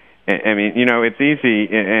I mean, it's easy,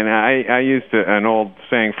 and I used an old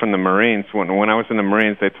saying from the Marines. When I was in the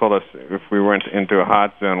Marines, they told us if we went into a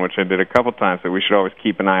hot zone, which I did a couple times, that we should always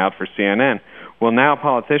keep an eye out for CNN. Well, now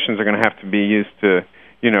politicians are going to have to be used to,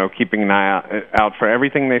 keeping an eye out for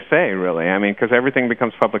everything they say, really. I mean, because everything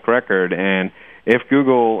becomes public record, and if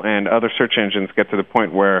Google and other search engines get to the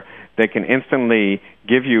point where they can instantly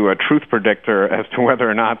give you a truth predictor as to whether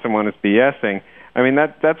or not someone is BSing, I mean,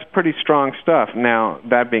 that's pretty strong stuff. Now,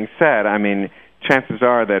 that being said, I mean, chances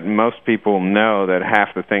are that most people know that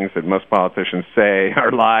half the things that most politicians say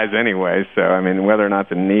are lies anyway, so, I mean, whether or not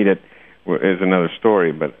they need it is another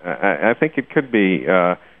story, but I think it could be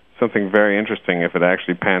something very interesting if it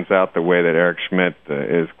actually pans out the way that Eric Schmidt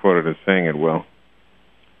is quoted as saying it will.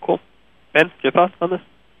 Cool. Ben, your thoughts on this?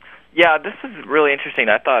 Yeah, this is really interesting.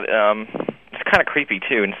 I thought it's kind of creepy,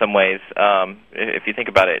 too, in some ways, if you think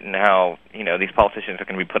about it, and how, these politicians are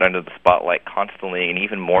going to be put under the spotlight constantly, and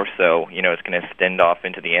even more so, it's going to extend off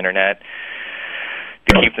into the Internet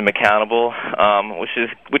to keep them accountable,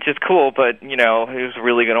 which is cool, but, who's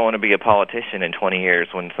really going to want to be a politician in 20 years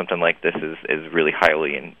when something like this is really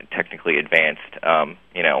highly and technically advanced?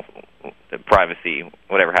 The privacy,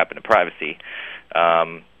 whatever happened to privacy.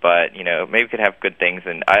 But, maybe we could have good things.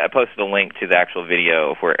 And I posted a link to the actual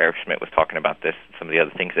video of where Eric Schmidt was talking about this, some of the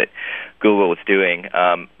other things that Google was doing.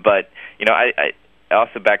 But, I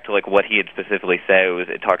also back to, what he had specifically said,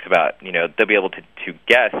 it talks about, they'll be able to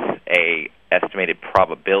guess a estimated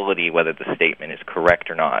probability whether the statement is correct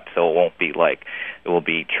or not. So it won't be it will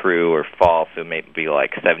be true or false. It may be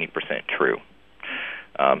 70% true,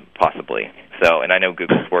 possibly. So, and I know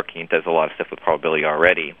Google's working, does a lot of stuff with probability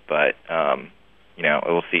already, but, it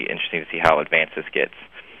will be interesting to see how advanced this gets.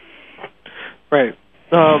 Right.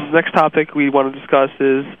 Next topic we want to discuss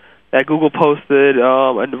is that Google posted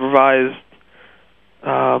a revised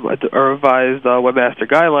webmaster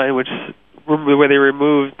guideline, where they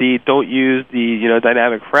removed the don't use the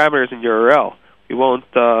dynamic parameters in URL. We won't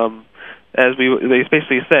they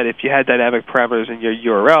basically said, if you had dynamic parameters in your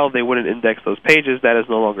URL, they wouldn't index those pages. That is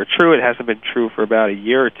no longer true. It hasn't been true for about a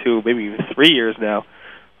year or two, maybe even 3 years now.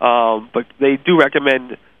 But they do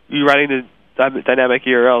recommend you writing the dynamic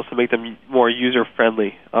URLs to make them more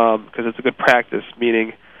user-friendly, because it's a good practice,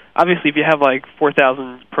 meaning, obviously, if you have like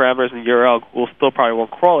 4,000 parameters in your URL, Google still probably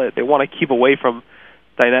won't crawl it. They want to keep away from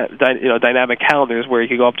dynamic calendars where you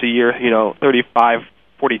can go up to year 35,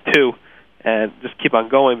 42, and just keep on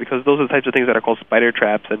going, because those are the types of things that are called spider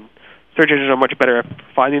traps, and search engines are much better at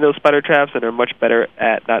finding those spider traps and are much better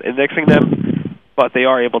at not indexing them, but they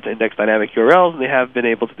are able to index dynamic URLs, and they have been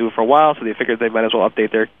able to do it for a while, so they figured they might as well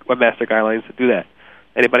update their webmaster guidelines to do that.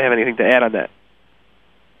 Anybody have anything to add on that?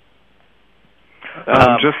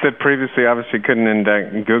 Just that previously, obviously,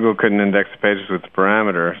 Google couldn't index pages with the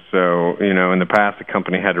parameter. So, in the past, the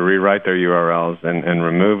company had to rewrite their URLs and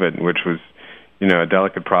remove it, which was, a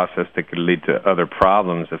delicate process that could lead to other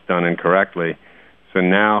problems if done incorrectly. So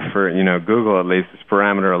now, for Google at least, this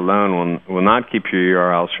parameter alone will not keep your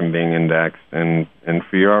URLs from being indexed. And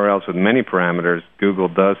for URLs with many parameters, Google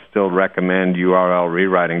does still recommend URL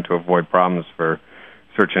rewriting to avoid problems for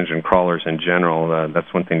search engine crawlers in general.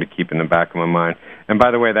 That's one thing to keep in the back of my mind. And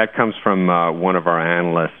by the way, that comes from one of our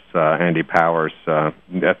analysts, Andy Powers.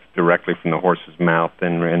 That's directly from the horse's mouth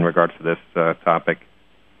in regards to this topic.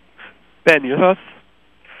 Ben, your thoughts?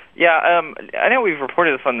 Yeah, I know we've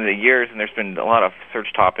reported this on the years, and there's been a lot of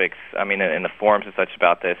search topics, in the forums and such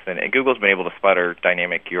about this, and Google's been able to spider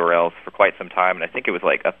dynamic URLs for quite some time, and I think it was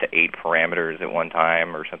like up to 8 parameters at one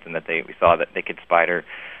time or something that we saw that they could spider.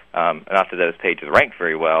 Not that those pages ranked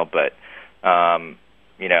very well, but, I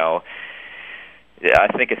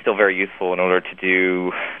think it's still very useful in order to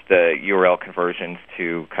do the URL conversions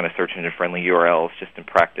to kind of search engine-friendly URLs just in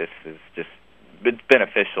practice is just it's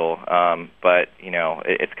beneficial. But,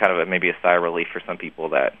 it's kind of maybe a sigh of relief for some people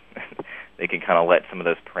that they can kind of let some of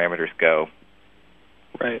those parameters go.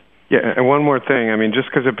 Right. Yeah, and one more thing. Just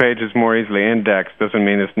because a page is more easily indexed doesn't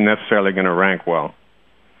mean it's necessarily going to rank well.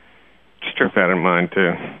 Just keep that in mind,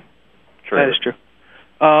 too. True. That is true.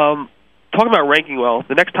 Talking about ranking well,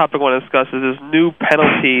 the next topic I want to discuss is this new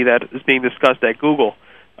penalty that is being discussed at Google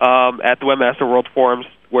at the Webmaster World Forums,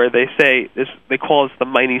 where they call it the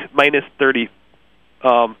minus 30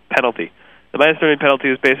 penalty. The minus 30 penalty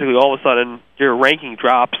is basically all of a sudden your ranking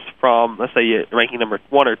drops from, let's say you're ranking number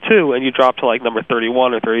 1 or 2, and you drop to like number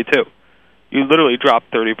 31 or 32. You literally drop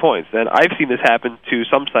 30 points. And I've seen this happen to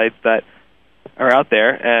some sites that are out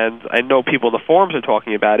there, and I know people in the forums are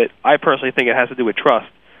talking about it. I personally think it has to do with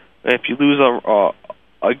trust. And if you lose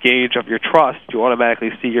a gauge of your trust, you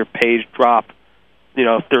automatically see your page drop,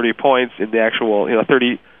 30 points in the actual,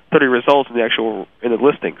 30 results in the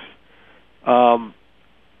listings.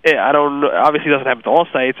 I don't know. Obviously, it doesn't happen to all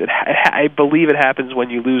sites. I believe it happens when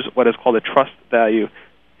you lose what is called a trust value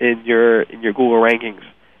in your Google rankings.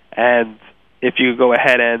 And if you go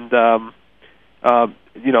ahead and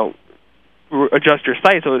adjust your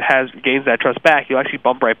site so it gains that trust back, you'll actually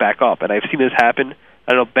bump right back up. And I've seen this happen.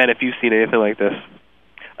 I don't know, Ben, if you've seen anything like this.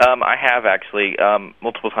 I have actually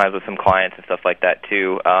multiple times with some clients and stuff like that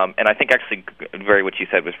too. And I think actually, what you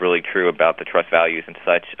said was really true about the trust values and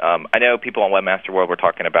such. I know people on Webmaster World were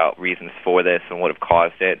talking about reasons for this and what have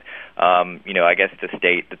caused it. I guess to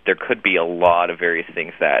state that there could be a lot of various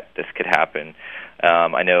things that this could happen.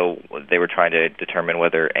 I know they were trying to determine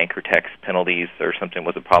whether anchor text penalties or something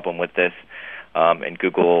was a problem with this, and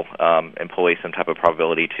Google employs some type of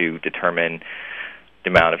probability to determine the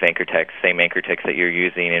amount of same anchor text that you're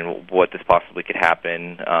using, and what this possibly could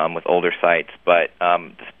happen with older sites. But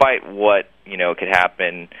despite what could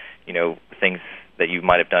happen, things that you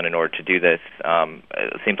might have done in order to do this,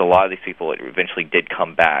 it seems a lot of these people eventually did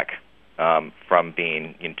come back from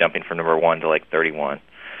being jumping from number 1 to like 31.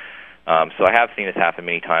 So I have seen this happen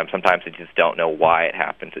many times. Sometimes I just don't know why it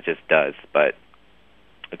happens. It just does, but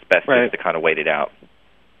it's best just to kind of wait it out.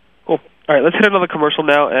 Cool. All right, let's hit another commercial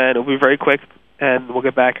now, and it'll be very quick. And we'll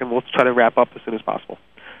get back and we'll try to wrap up as soon as possible.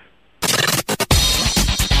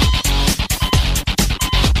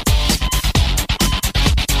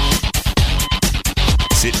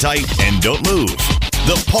 Sit tight and don't move.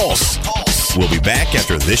 The Pulse. We'll be back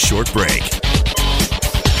after this short break.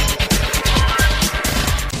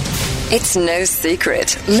 It's no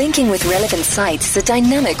secret. Linking with relevant sites is a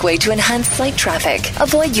dynamic way to enhance site traffic.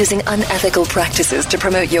 Avoid using unethical practices to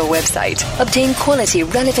promote your website. Obtain quality,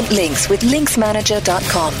 relevant links with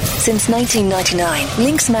linksmanager.com. Since 1999,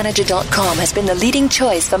 linksmanager.com has been the leading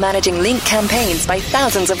choice for managing link campaigns by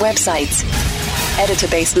thousands of websites.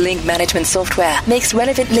 Editor-based link management software makes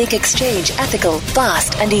relevant link exchange ethical,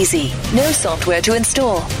 fast, and easy. No software to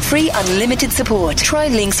install. Free unlimited support. Try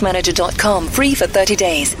linksmanager.com free for 30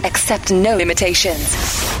 days. Accept no limitations.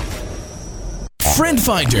 Friend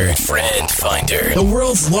Finder. The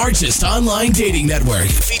world's largest online dating network,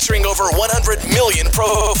 featuring over 100 million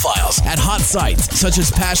profiles at hot sites such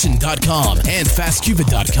as Passion.com and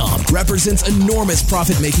FastCupid.com, represents enormous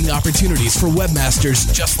profit-making opportunities for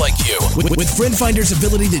webmasters just like you. With Friend Finder's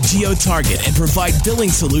ability to geo-target and provide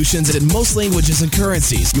billing solutions in most languages and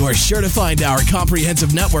currencies, you are sure to find our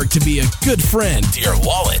comprehensive network to be a good friend to your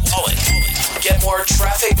wallet. Get more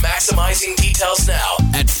traffic maximizing details now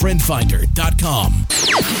at friendfinder.com.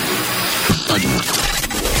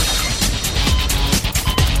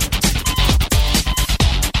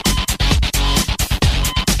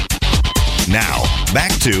 Now,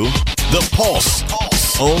 back to The Pulse,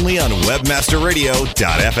 only on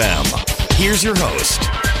WebmasterRadio.fm. Here's your host.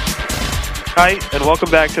 Hi, and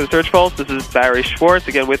welcome back to the Search Pulse. This is Barry Schwartz.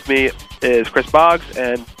 Again, with me is Chris Boggs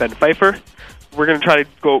and Ben Pfeiffer. We're going to try to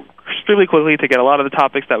go extremely quickly to get a lot of the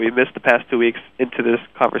topics that we missed the past 2 weeks into this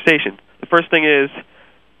conversation. The first thing is,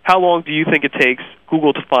 how long do you think it takes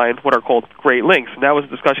Google to find what are called great links? And that was a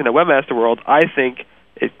discussion at Webmaster World. I think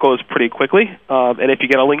it goes pretty quickly. And if you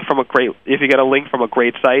get a link from a great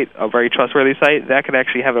site, a very trustworthy site, that can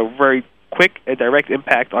actually have a very quick and direct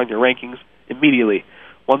impact on your rankings immediately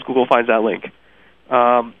once Google finds that link.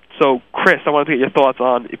 So, Chris, I wanted to get your thoughts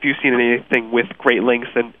on if you've seen anything with great links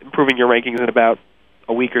and improving your rankings in about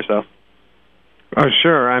a week or so. Oh,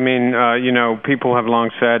 sure. I mean, people have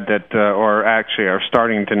long said that, or actually are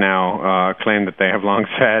starting to now claim that they have long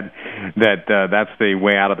said that that's the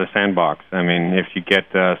way out of the sandbox. I mean, if you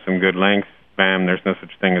get some good links, bam, there's no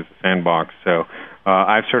such thing as a sandbox. So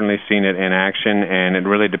I've certainly seen it in action, and it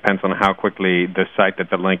really depends on how quickly the site that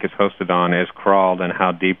the link is hosted on is crawled and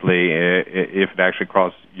how deeply, if it actually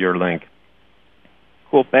crawls your link.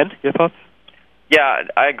 Cool. Ben, your thoughts? Yeah,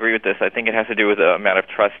 I agree with this. I think it has to do with the amount of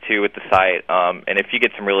trust, too, with the site. And if you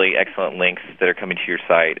get some really excellent links that are coming to your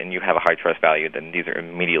site and you have a high trust value, then these are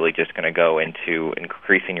immediately just going to go into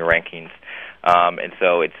increasing your rankings. And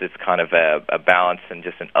so it's kind of a balance and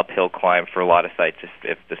just an uphill climb for a lot of sites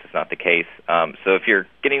if this is not the case. So if you're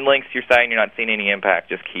getting links to your site and you're not seeing any impact,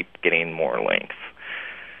 just keep getting more links.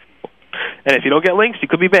 And if you don't get links, you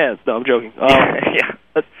could be banned. No, I'm joking. Yeah.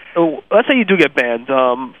 Let's say you do get banned.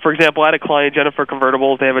 For example, I had a client, Jennifer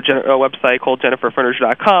Convertibles. They have a website called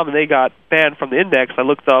JenniferFurniture.com, and they got banned from the index. I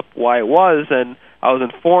looked up why it was, and I was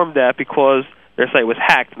informed that because their site was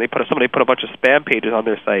hacked, and somebody put a bunch of spam pages on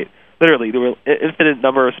their site. Literally, there were an infinite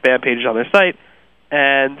number of spam pages on their site,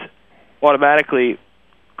 and automatically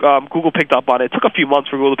Google picked up on it. It took a few months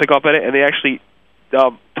for Google to pick up on it, and they actually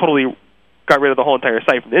totally got rid of the whole entire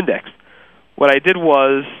site from the index. What I did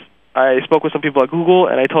was I spoke with some people at Google,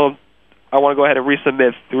 and I told them I want to go ahead and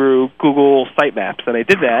resubmit through Google Sitemaps, and I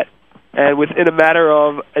did that. And within a matter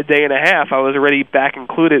of a day and a half, I was already back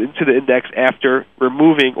included into the index after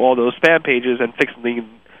removing all those spam pages and fixing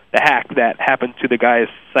the hack that happened to the guy's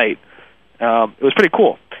site. It was pretty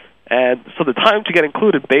cool. And so the time to get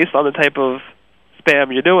included based on the type of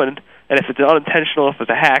spam you're doing, and if it's unintentional, if it's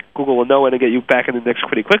a hack, Google will know it and get you back in the index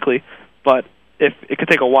pretty quickly. But if it could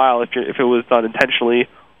take a while if it was done intentionally,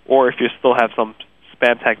 or if you still have some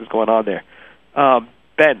spam tactics going on there.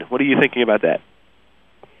 Ben, what are you thinking about that?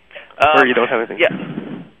 Or you don't have anything?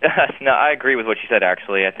 Yeah. No, I agree with what you said,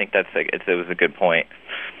 actually. I think it was a good point.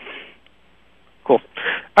 Cool.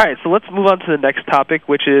 All right, so let's move on to the next topic,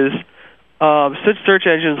 which is search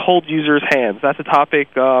engines hold users' hands. That's a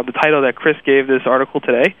topic, the title that Chris gave this article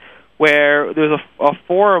today, where there's a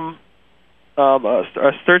forum, a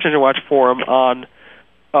Search Engine Watch forum on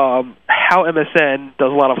how MSN does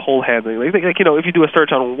a lot of hold handling. Like, if you do a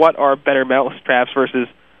search on what are better mousetraps versus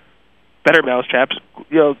better mousetraps,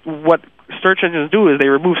 what search engines do is they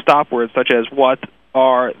remove stop words such as what,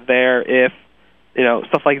 are, there, if,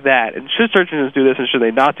 stuff like that. And should search engines do this and should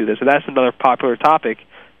they not do this? And that's another popular topic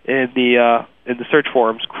in the search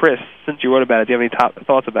forums. Chris, since you wrote about it, do you have any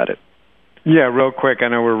thoughts about it? Yeah, real quick. I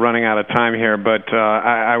know we're running out of time here, but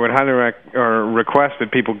I would highly request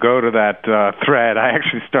that people go to that thread. I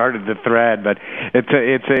actually started the thread, but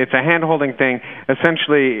it's a hand-holding thing.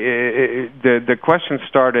 Essentially, the question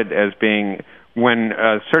started as being when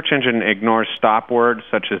a search engine ignores stop words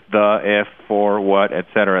such as the, if, for, what, et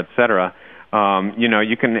cetera,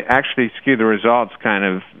 you can actually skew the results kind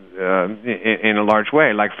of in a large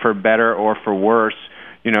way, like for better or for worse.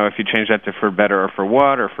 If you change that to for better or for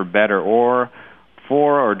what, or for better or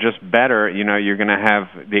for, or just better, you're going to have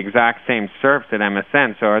the exact same SERPs at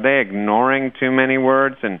MSN. So are they ignoring too many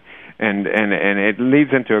words? And and it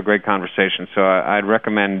leads into a great conversation. So I'd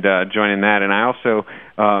recommend joining that. And I also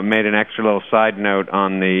made an extra little side note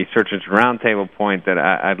on the Search Engine Roundtable point that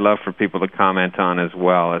I'd love for people to comment on as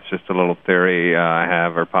well. It's just a little theory I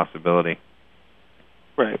have or possibility.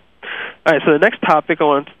 Right. All right, so the next topic I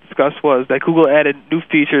wanted to discuss was that Google added new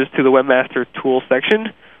features to the Webmaster Tools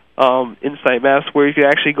section in Sitemaps, where you can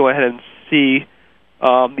actually go ahead and see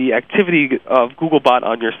the activity of Googlebot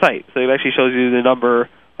on your site. So it actually shows you the number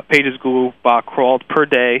of pages Googlebot crawled per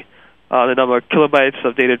day, the number of kilobytes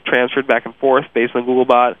of data transferred back and forth based on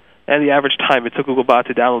Googlebot, and the average time it took Googlebot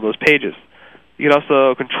to download those pages. You can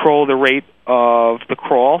also control the rate of the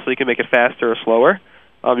crawl, so you can make it faster or slower.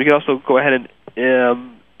 You can also go ahead and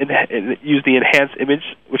use the Enhance Image,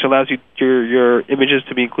 which allows your images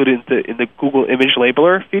to be included in the Google Image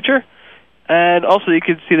Labeler feature. And also you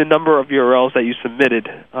can see the number of URLs that you submitted.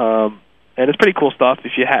 And it's pretty cool stuff.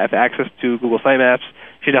 If you have access to Google Sitemaps,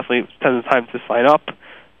 you should definitely spend the time to sign up.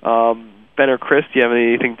 Ben or Chris, do you have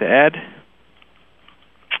anything to add?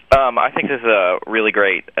 I think this is a really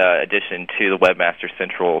great addition to the Webmaster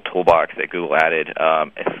Central toolbox that Google added.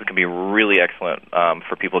 It's going to be really excellent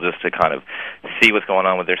for people just to kind of see what's going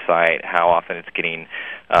on with their site, how often it's getting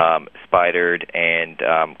spidered, and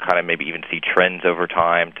kind of maybe even see trends over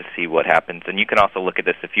time to see what happens. And you can also look at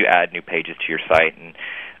this if you add new pages to your site and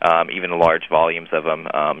even large volumes of them.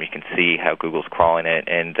 You can see how Google's crawling it.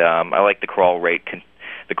 And I like the crawl rate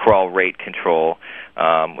control,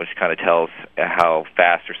 which kind of tells how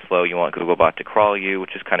fast or slow you want Googlebot to crawl you,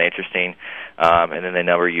 which is kind of interesting, and then the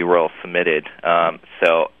number of URLs submitted.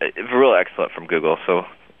 So it's real excellent from Google. So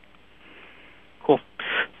cool.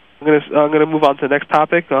 I'm gonna move on to the next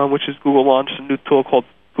topic, which is Google launched a new tool called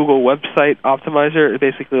Google Website Optimizer. It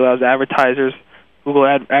basically allows advertisers, Google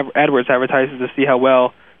AdWords advertisers, to see how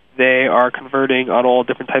well they are converting on all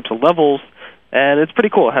different types of levels. And it's pretty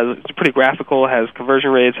cool. It's pretty graphical. It has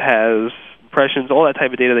conversion rates, has impressions, all that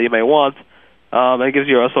type of data that you might want. And it gives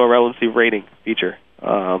you also a relevancy rating feature.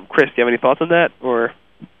 Chris, do you have any thoughts on that? Or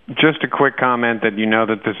just a quick comment that you know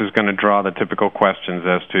that this is going to draw the typical questions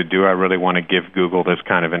as to, do I really want to give Google this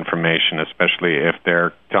kind of information, especially if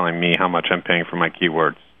they're telling me how much I'm paying for my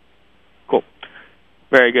keywords? Cool.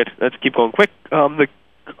 Very good. Let's keep going quick.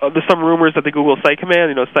 There's some rumors that the Google Site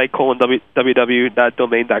command,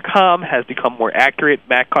 site:www.domain.com, has become more accurate.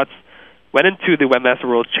 Matt Cutts went into the Webmaster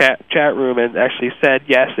Rules chat room and actually said,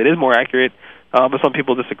 yes, it is more accurate, but some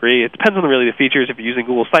people disagree. It depends on the features, if you're using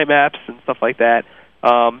Google Sitemaps and stuff like that.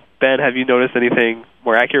 Ben, have you noticed anything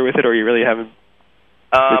more accurate with it, or you really haven't?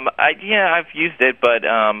 I've used it, but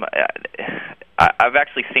I've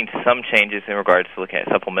actually seen some changes in regards to looking at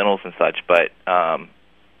supplementals and such, but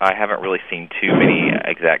I haven't really seen too many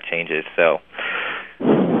exact changes. So,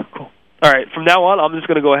 cool. All right. From now on, I'm just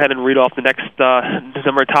going to go ahead and read off the next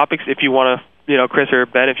number of topics. If you want to, Chris or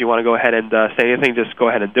Ben, if you want to go ahead and say anything, just go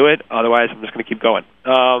ahead and do it. Otherwise, I'm just going to keep going.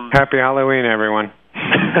 Happy Halloween, everyone. All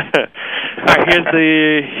right.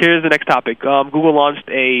 Here's the next topic. Google launched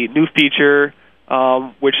a new feature,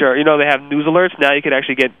 which are they have news alerts. Now you can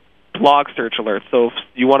actually get blog search alerts. So if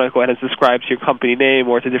you want to go ahead and subscribe to your company name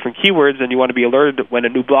or to different keywords, and you want to be alerted when a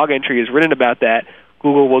new blog entry is written about that,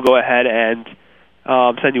 Google will go ahead and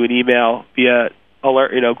send you an email via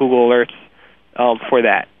alert, Google Alerts for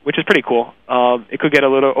that, which is pretty cool. It could get a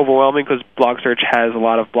little overwhelming because blog search has a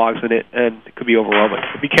lot of blogs in it, and it could be overwhelming.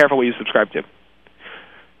 So be careful what you subscribe to.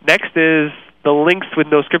 Next is the links with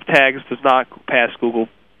no script tags does not pass Google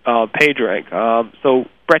PageRank. So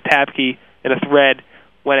Brett Tapke in a thread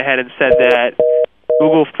went ahead and said that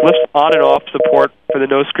Google flips on and off support for the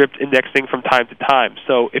no-script indexing from time to time.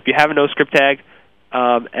 So if you have a no-script tag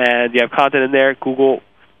and you have content in there, Google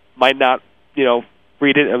might not,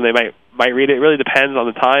 read it, and they might read it. It really depends on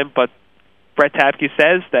the time, but Brett Tapke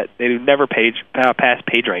says that they do never pass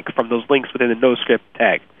PageRank from those links within the no-script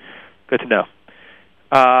tag. Good to know.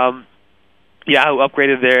 Yahoo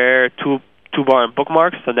upgraded their toolbar and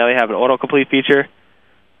bookmarks, so now they have an autocomplete feature.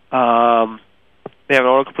 They have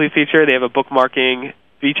an autocomplete feature. They have a bookmarking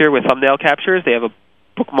feature with thumbnail captures. They have a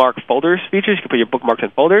bookmark folders feature. You can put your bookmarks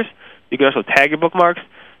in folders. You can also tag your bookmarks,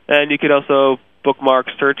 and you can also bookmark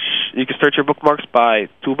search. You can search your bookmarks by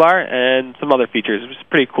toolbar and some other features. It's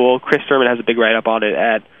pretty cool. Chris Sturman has a big write-up on it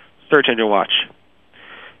at Search Engine Watch.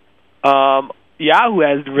 Yahoo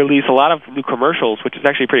has released a lot of new commercials, which is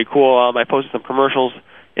actually pretty cool. I posted some commercials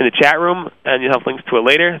in the chat room, and you'll have links to it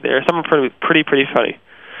later. Some are pretty funny.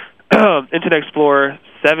 Internet Explorer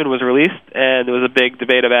 7 was released, and there was a big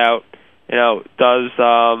debate about,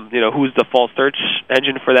 who's the default search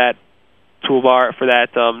engine for that toolbar, for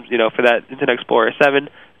that, for that Internet Explorer 7,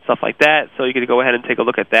 stuff like that. So you can go ahead and take a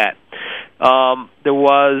look at that. There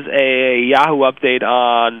was a Yahoo update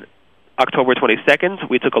on October 22nd.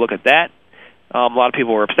 We took a look at that. A lot of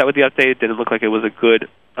people were upset with the update. It didn't look like it was a good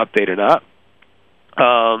update or not.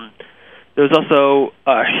 There was also,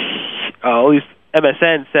 at least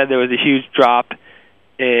MSN said there was a huge drop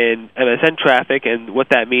in MSN traffic, and what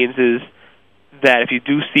that means is that if you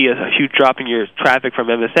do see a huge drop in your traffic from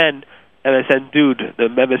MSN Dude, the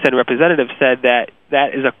MSN representative, said that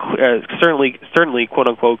is certainly,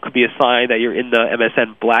 quote-unquote, could be a sign that you're in the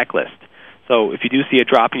MSN blacklist. So if you do see a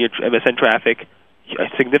drop in your MSN traffic, a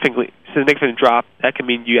significant drop, that can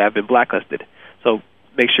mean you have been blacklisted. So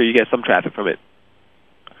make sure you get some traffic from it.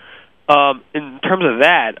 In terms of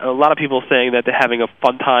that, a lot of people saying that they're having a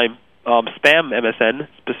fun time spam MSN,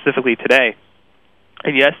 specifically today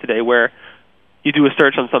and yesterday, where you do a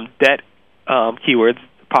search on some debt keywords,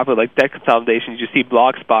 popular like debt consolidation, you see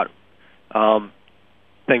Blogspot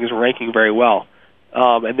things ranking very well.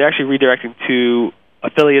 And they're actually redirecting to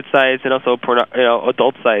affiliate sites and also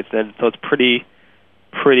adult sites, and so it's pretty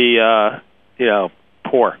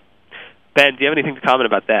poor. Ben, do you have anything to comment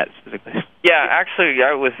about that specifically? Yeah, actually,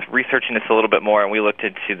 I was researching this a little bit more, and we looked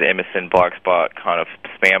into the MSN Blogspot kind of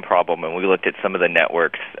spam problem, and we looked at some of the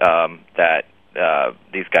networks that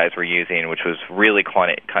these guys were using, which was really kind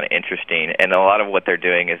of interesting. And a lot of what they're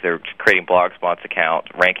doing is they're creating Blogspot's account,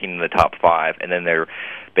 ranking in the top 5, and then they're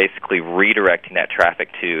basically redirecting that traffic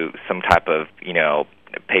to some type of,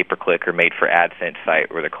 pay-per-click or made-for-AdSense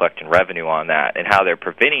site where they're collecting revenue on that. And how they're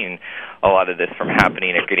preventing a lot of this from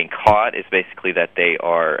happening or getting caught is basically that they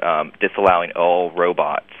are disallowing all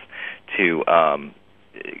robots to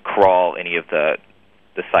crawl any of the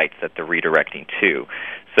sites that they're redirecting to.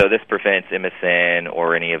 So this prevents MSN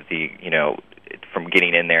or any of the, from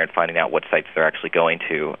getting in there and finding out what sites they're actually going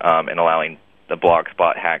to, and allowing the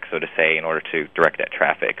Blogspot hack, so to say, in order to direct that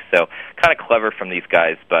traffic. So kind of clever from these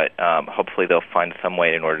guys, but hopefully they'll find some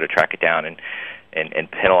way in order to track it down and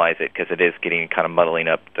penalize it, because it is getting kind of muddling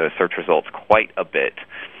up the search results quite a bit.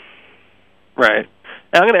 Right.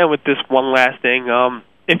 And I'm going to end with this one last thing.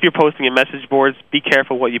 If you're posting in message boards, be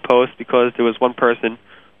careful what you post, because there was one person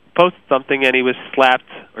who posted something and he was slapped,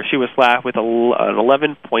 or she was slapped with an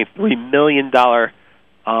 $11.3 million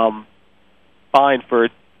fine for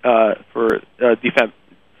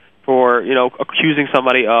accusing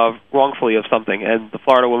somebody wrongfully of something, and the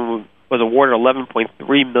Florida woman was awarded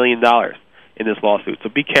 $11.3 million in this lawsuit. So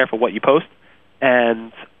be careful what you post,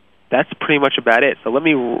 and that's pretty much about it. So let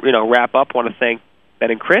me wrap up. I want to thank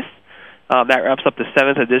Ben and Chris. That wraps up the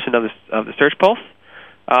 7th edition of the Search Pulse.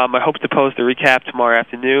 I hope to post a recap tomorrow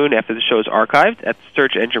afternoon after the show is archived at the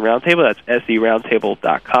Search Engine Roundtable. That's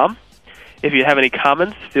seroundtable.com. If you have any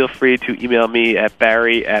comments, feel free to email me at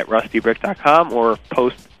barry@rustybrick.com or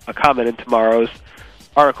post a comment in tomorrow's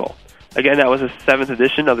article. Again, that was the 7th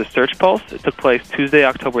edition of the Search Pulse. It took place Tuesday,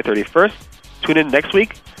 October 31st. Tune in next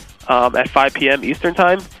week at 5 p.m. Eastern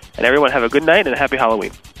Time. And everyone have a good night and a happy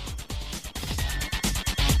Halloween.